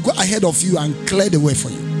go ahead of you and clear the way for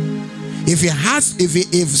you.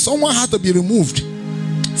 If someone has to be removed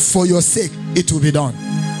for your sake, it will be done.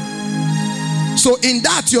 So in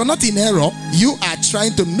that, you're not in error. You are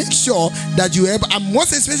trying to make sure that you have, and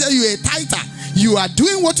most especially you're a tither. You are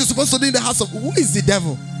doing what you're supposed to do in the house of, who is the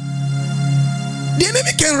devil? The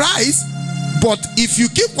enemy can rise, but if you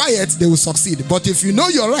keep quiet, they will succeed. But if you know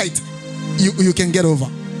you're right, you can get over.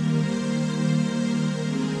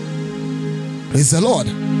 Praise the Lord.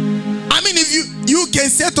 I mean, if you can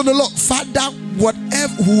say to the Lord, Father,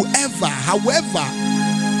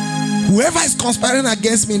 whoever is conspiring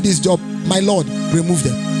against me in this job, my Lord, remove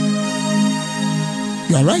them.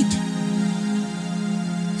 You are right.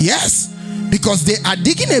 Yes, because they are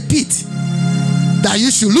digging a pit that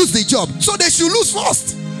you should lose the job, so they should lose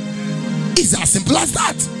first. It's as simple as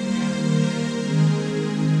that.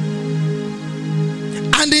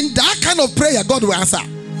 And in that kind of prayer, God will answer.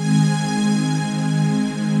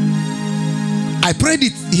 I prayed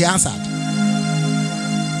it, He answered.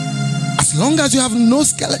 As long as you have no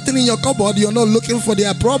skeleton in your cupboard, you're not looking for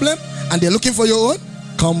their problem and they're looking for your own.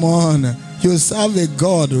 Come on, you serve a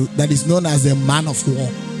God that is known as a man of war.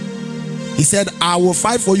 He said, I will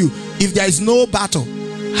fight for you. If there is no battle,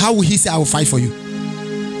 how will He say I will fight for you?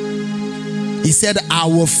 He said, I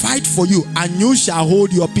will fight for you and you shall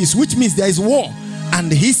hold your peace, which means there is war.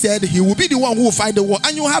 And He said He will be the one who will fight the war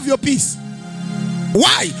and you have your peace.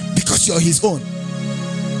 Why? Because you're His own.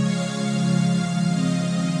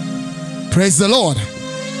 Praise the Lord.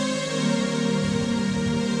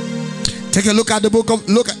 Take a look at the book of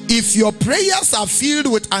Luke. If your prayers are filled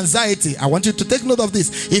with anxiety, I want you to take note of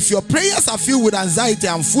this. If your prayers are filled with anxiety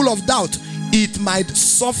and full of doubt, it might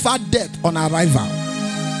suffer death on arrival.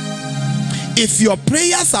 If your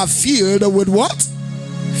prayers are filled with what?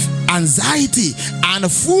 Anxiety and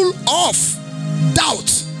full of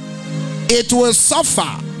doubt, it will suffer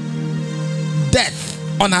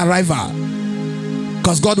death on arrival.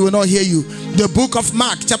 Because God will not hear you. The book of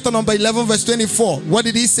Mark, chapter number 11, verse 24. What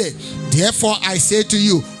did He say? Therefore I say to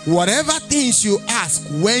you, whatever things you ask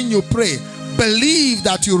when you pray, believe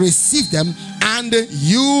that you receive them and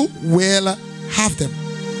you will have them.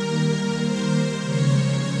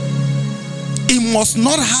 You must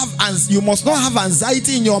not have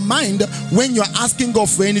anxiety in your mind when you're asking God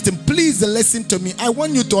for anything. Please listen to me. I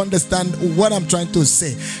want you to understand what I'm trying to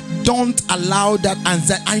say. Don't allow that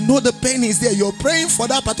anxiety. I know the pain is there. You're praying for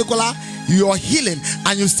that particular, you're healing,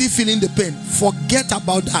 and you're still feeling the pain. Forget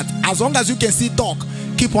about that. As long as you can still talk,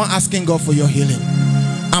 keep on asking God for your healing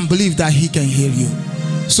and believe that He can heal you.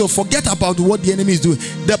 So forget about what the enemy is doing.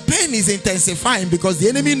 The pain is intensifying because the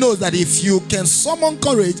enemy knows that if you can summon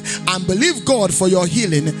courage and believe God for your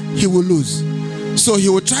healing, he will lose. So he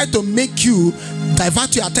will try to make you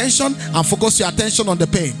divert your attention and focus your attention on the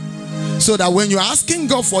pain. So that when you're asking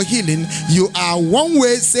God for healing, you are one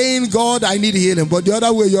way saying, God, I need healing. But the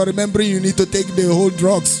other way, you're remembering you need to take the whole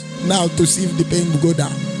drugs now to see if the pain will go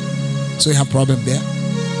down. So you have a problem there.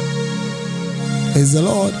 Praise the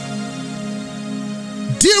Lord.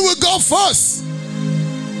 Deal with God first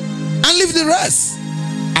and leave the rest.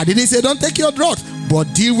 I didn't say don't take your drugs,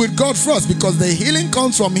 but deal with God first, because the healing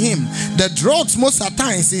comes from Him. The drugs most of the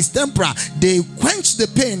times is temporary. They quench the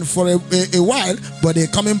pain for a while, but they're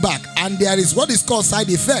coming back. And there is what is called side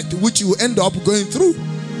effect, which you end up going through,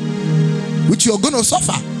 which you're going to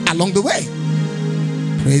suffer along the way.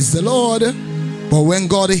 Praise the Lord. But when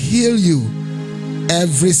God heals you,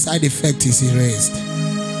 every side effect is erased.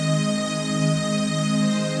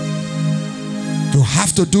 You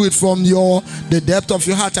have to do it from the depth of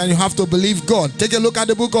your heart, and you have to believe God. Take a look at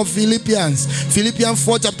the book of Philippians. Philippians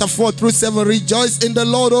 4, chapter 4 through 7. Rejoice in the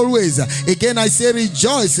Lord always. Again, I say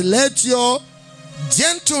rejoice. Let your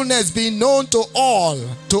gentleness be known to all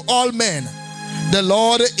men. The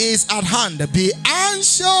Lord is at hand. Be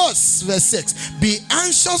anxious, verse 6. Be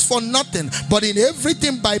anxious for nothing, but in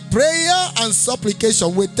everything by prayer and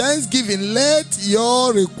supplication with thanksgiving, let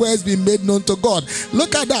your requests be made known to God.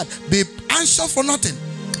 Look at that. Be anxious for nothing,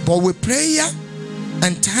 but with prayer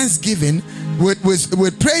and thanksgiving, with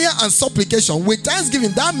prayer and supplication, with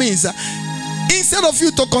thanksgiving. That means instead of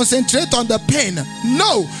you to concentrate on the pain,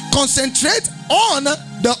 no, concentrate on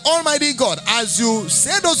the Almighty God, as you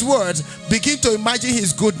say those words, begin to imagine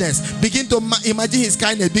his goodness, begin to imagine his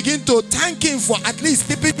kindness, begin to thank him for at least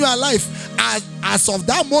keeping you alive as of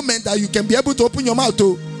that moment that you can be able to open your mouth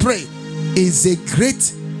to pray. Is a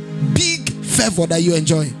great big favor that you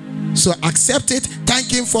enjoy. So accept it,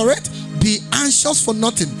 thank him for it. Be anxious for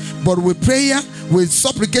nothing, but with prayer, with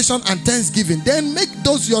supplication and thanksgiving, then make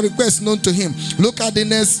those your requests known to him. Look at the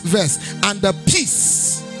next verse. And the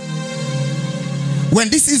peace, when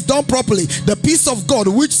this is done properly, the peace of God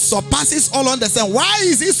which surpasses all understanding. Why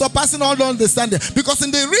is it surpassing all understanding? Because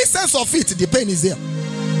in the real sense of it, the pain is there.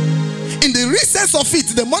 In the real sense of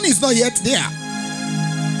it, the money is not yet there.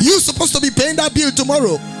 You're supposed to be paying that bill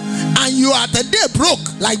tomorrow, and you are today broke,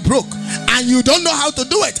 and you don't know how to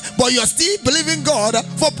do it, but you're still believing God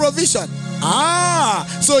for provision.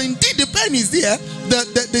 So indeed the pain is there,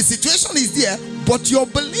 the situation is there, but you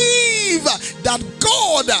believe that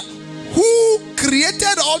God, who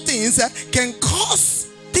created all things, can cause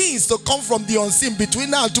things to come from the unseen between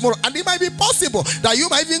now and tomorrow. And it might be possible that you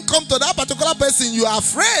might even come to that particular person you are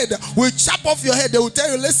afraid will chop off your head. They will tell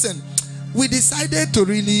you, listen, we decided to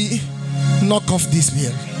really knock off this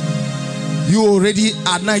bill. You already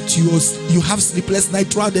at night, you have sleepless night.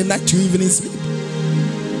 Throughout the night, you even sleep.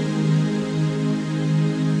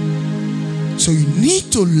 So you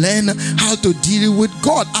need to learn how to deal with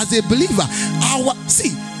God as a believer.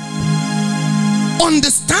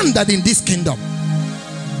 Understand that in this kingdom,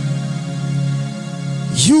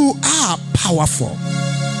 you are powerful,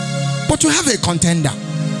 but you have a contender.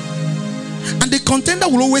 And the contender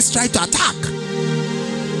will always try to attack.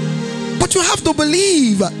 But you have to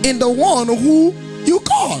believe in the one who you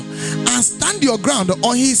call and stand your ground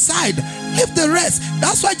on his side. Leave the rest.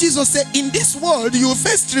 That's why Jesus said, in this world you will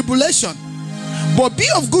face tribulation, but be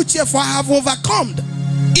of good cheer, for I have overcome.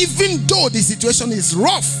 Even though the situation is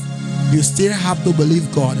rough, you still have to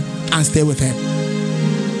believe God and stay with him.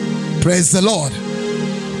 Praise the Lord.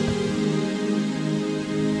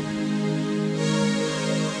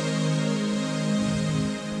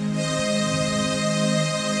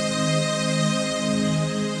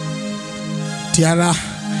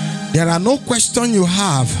 There are no questions you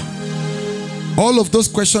have. All of those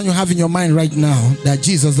questions you have in your mind right now that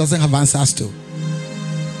Jesus doesn't have answers to.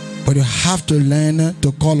 But you have to learn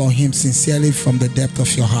to call on him sincerely from the depth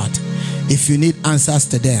of your heart. If you need answers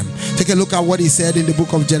to them, take a look at what he said in the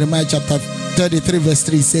book of Jeremiah chapter 33 verse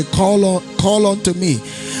 3. He said, call on to me,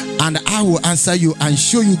 and I will answer you and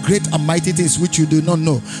show you great and mighty things which you do not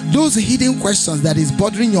know. Those hidden questions that is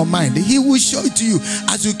bothering your mind, he will show it to you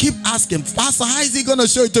as you keep asking. Pastor, how is he going to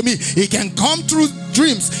show it to me? It can come through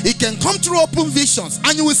dreams, it can come through open visions,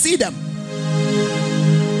 and you will see them.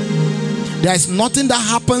 There is nothing that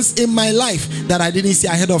happens in my life that I didn't see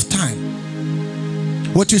ahead of time.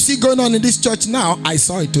 What you see going on in this church now, I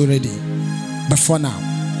saw it already before now.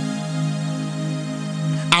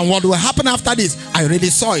 And what will happen after this, I already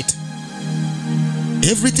saw it.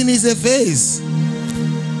 Everything is a phase.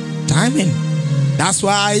 Timing. That's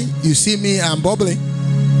why you see me, I'm bubbling.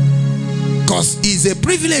 Because it's a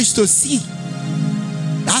privilege to see.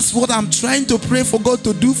 That's what I'm trying to pray for God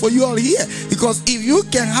to do for you all here. Because if you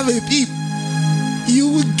can have a peep, you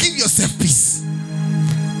will give yourself peace.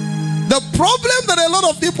 The problem that a lot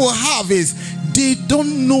of people have is they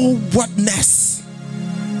don't know what next.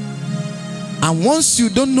 And once you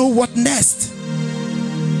don't know what next,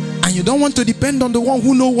 and you don't want to depend on the one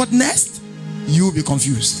who knows what next, you will be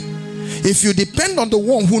confused. If you depend on the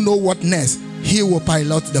one who knows what next, he will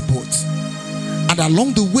pilot the boat. And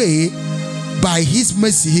along the way, by his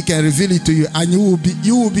mercy, he can reveal it to you, and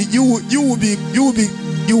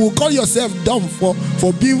you will call yourself dumb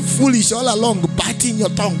for being foolish all along, biting your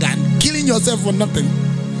tongue and killing yourself for nothing.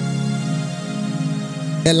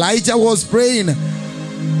 Elijah was praying,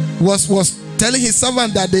 was telling his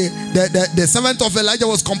servant that the servant of Elijah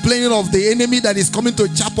was complaining of the enemy that is coming to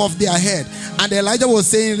chop off their head. And Elijah was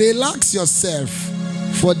saying, relax yourself,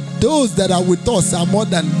 for those that are with us are more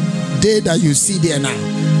than they that you see there now.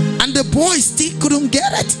 And the boy still couldn't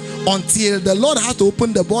get it until the Lord had to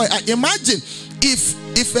open the boy. Imagine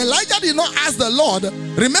if Elijah did not ask the Lord.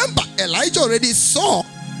 Remember, Elijah already saw,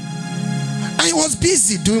 and he was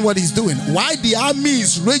busy doing what he's doing. Why the army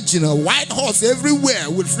is raging, a white horse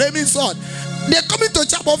everywhere with flaming sword. They're coming to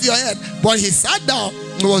chop off your head. But he sat down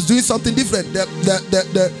and was doing something different.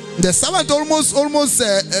 The servant almost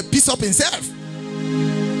pissed up himself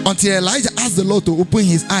until Elijah asked the Lord to open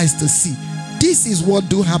his eyes to see. This is what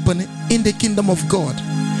do happen in the kingdom of God.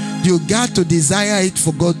 You got to desire it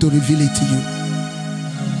for God to reveal it to you.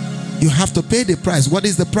 You have to pay the price. What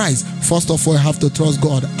is the price? First of all, you have to trust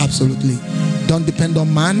God. Absolutely. Don't depend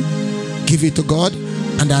on man. Give it to God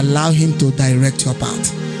and allow him to direct your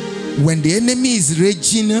path. When the enemy is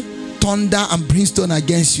raging thunder and brimstone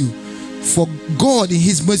against you, for God in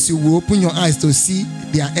his mercy will open your eyes to see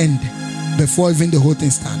their end before even the whole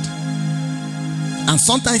thing starts. And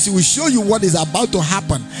sometimes he will show you what is about to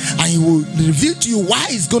happen, and he will reveal to you why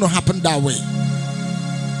it's going to happen that way,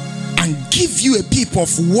 and give you a peep of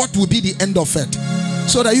what will be the end of it,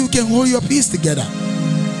 so that you can hold your peace together.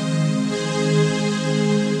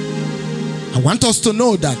 I want us to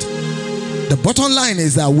know that the bottom line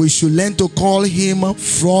is that we should learn to call him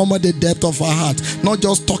from the depth of our heart, not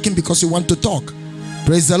just talking because you want to talk.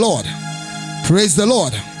 Praise the Lord. Praise the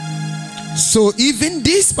Lord. So even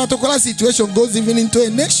this particular situation goes even into a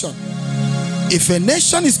nation. If a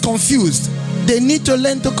nation is confused, they need to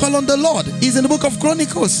learn to call on the Lord. It's in the book of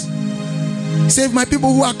Chronicles. Save my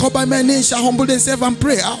people who are called by my name shall humble themselves and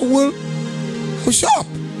pray. I will show up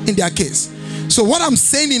in their case. So what I'm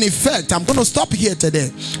saying in effect, I'm going to stop here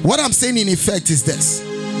today. What I'm saying in effect is this.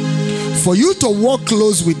 For you to walk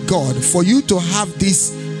close with God, for you to have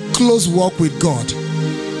this close walk with God,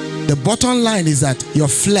 the bottom line is that your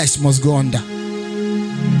flesh must go under.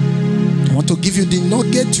 I want to give you the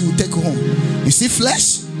nugget you take home. You see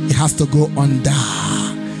flesh? It has to go under.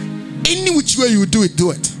 Any which way you do it,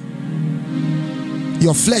 do it.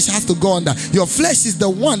 Your flesh has to go under. Your flesh is the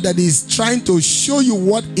one that is trying to show you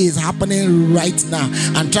what is happening right now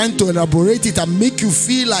and trying to elaborate it and make you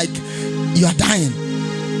feel like you are dying.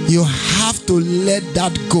 You have to let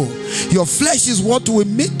that go. Your flesh is what will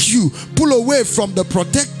make you pull away from the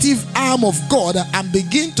protective arm of God and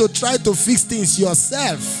begin to try to fix things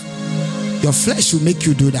yourself. Your flesh will make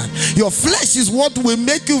you do that. Your flesh is what will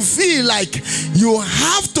make you feel like you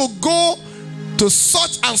have to go to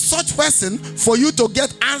such and such person for you to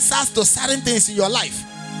get answers to certain things in your life.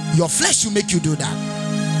 Your flesh will make you do that.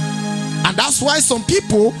 And that's why some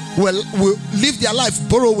people will live their life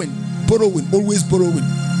borrowing, always borrowing.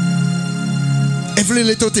 Every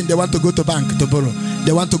little thing they want to go to bank to borrow.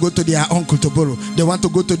 They want to go to their uncle to borrow. They want to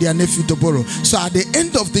go to their nephew to borrow. So at the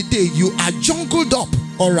end of the day, you are jungled up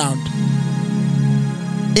all around.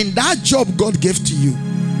 In that job God gave to you,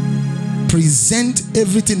 present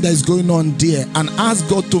everything that is going on there and ask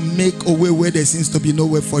God to make a way where there seems to be no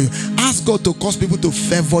way for you. Ask God to cause people to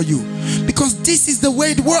favor you, because this is the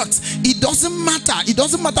way it works. It doesn't matter. It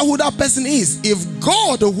doesn't matter who that person is. If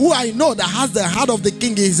God, who I know that has the heart of the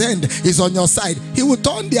king in his hand, is on your side, he will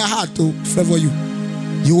turn their heart to favor you.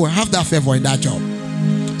 You will have that favor in that job.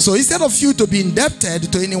 So instead of you to be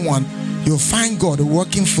indebted to anyone, you'll find God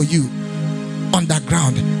working for you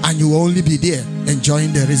underground, and you will only be there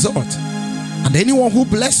enjoying the result. And anyone who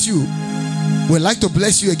bless you will like to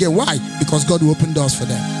bless you again. Why? Because God will open doors for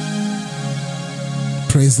them.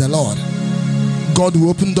 Praise the Lord. God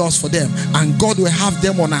will open doors for them, and God will have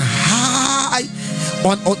them on a high,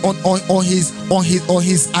 on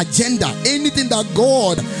his agenda. Anything that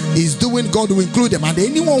God is doing, God will include them. And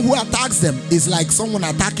anyone who attacks them is like someone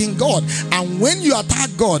attacking God. And when you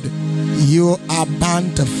attack God, you are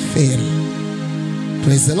bound to fail.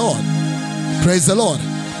 Praise the Lord. Praise the Lord.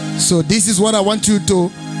 So this is what I want you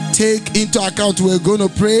to take into account. We're going to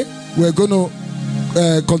pray. We're going to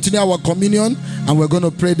continue our communion, and we're going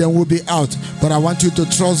to pray, then we'll be out. But I want you to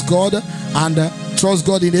trust God, and trust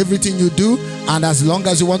God in everything you do. And as long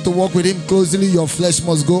as you want to walk with him closely, your flesh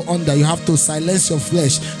must go under. You have to silence your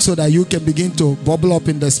flesh so that you can begin to bubble up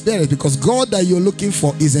in the spirit, because God that you're looking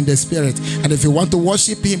for is in the spirit. And if you want to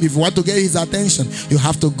worship him, if you want to get his attention, you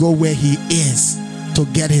have to go where he is to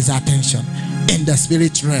get his attention. In the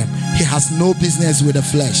spirit realm, he has no business with the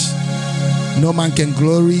flesh. No man can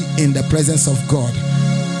glory in the presence of God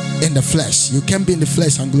in the flesh. You can be in the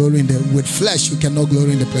flesh and glory with flesh. You cannot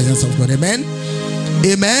glory in the presence of God. Amen.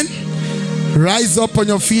 Amen. Rise up on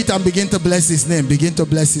your feet and begin to bless his name. Begin to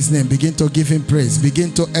bless his name. Begin to give him praise.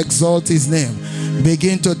 Begin to exalt his name.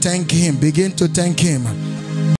 Begin to thank him. Begin to thank him.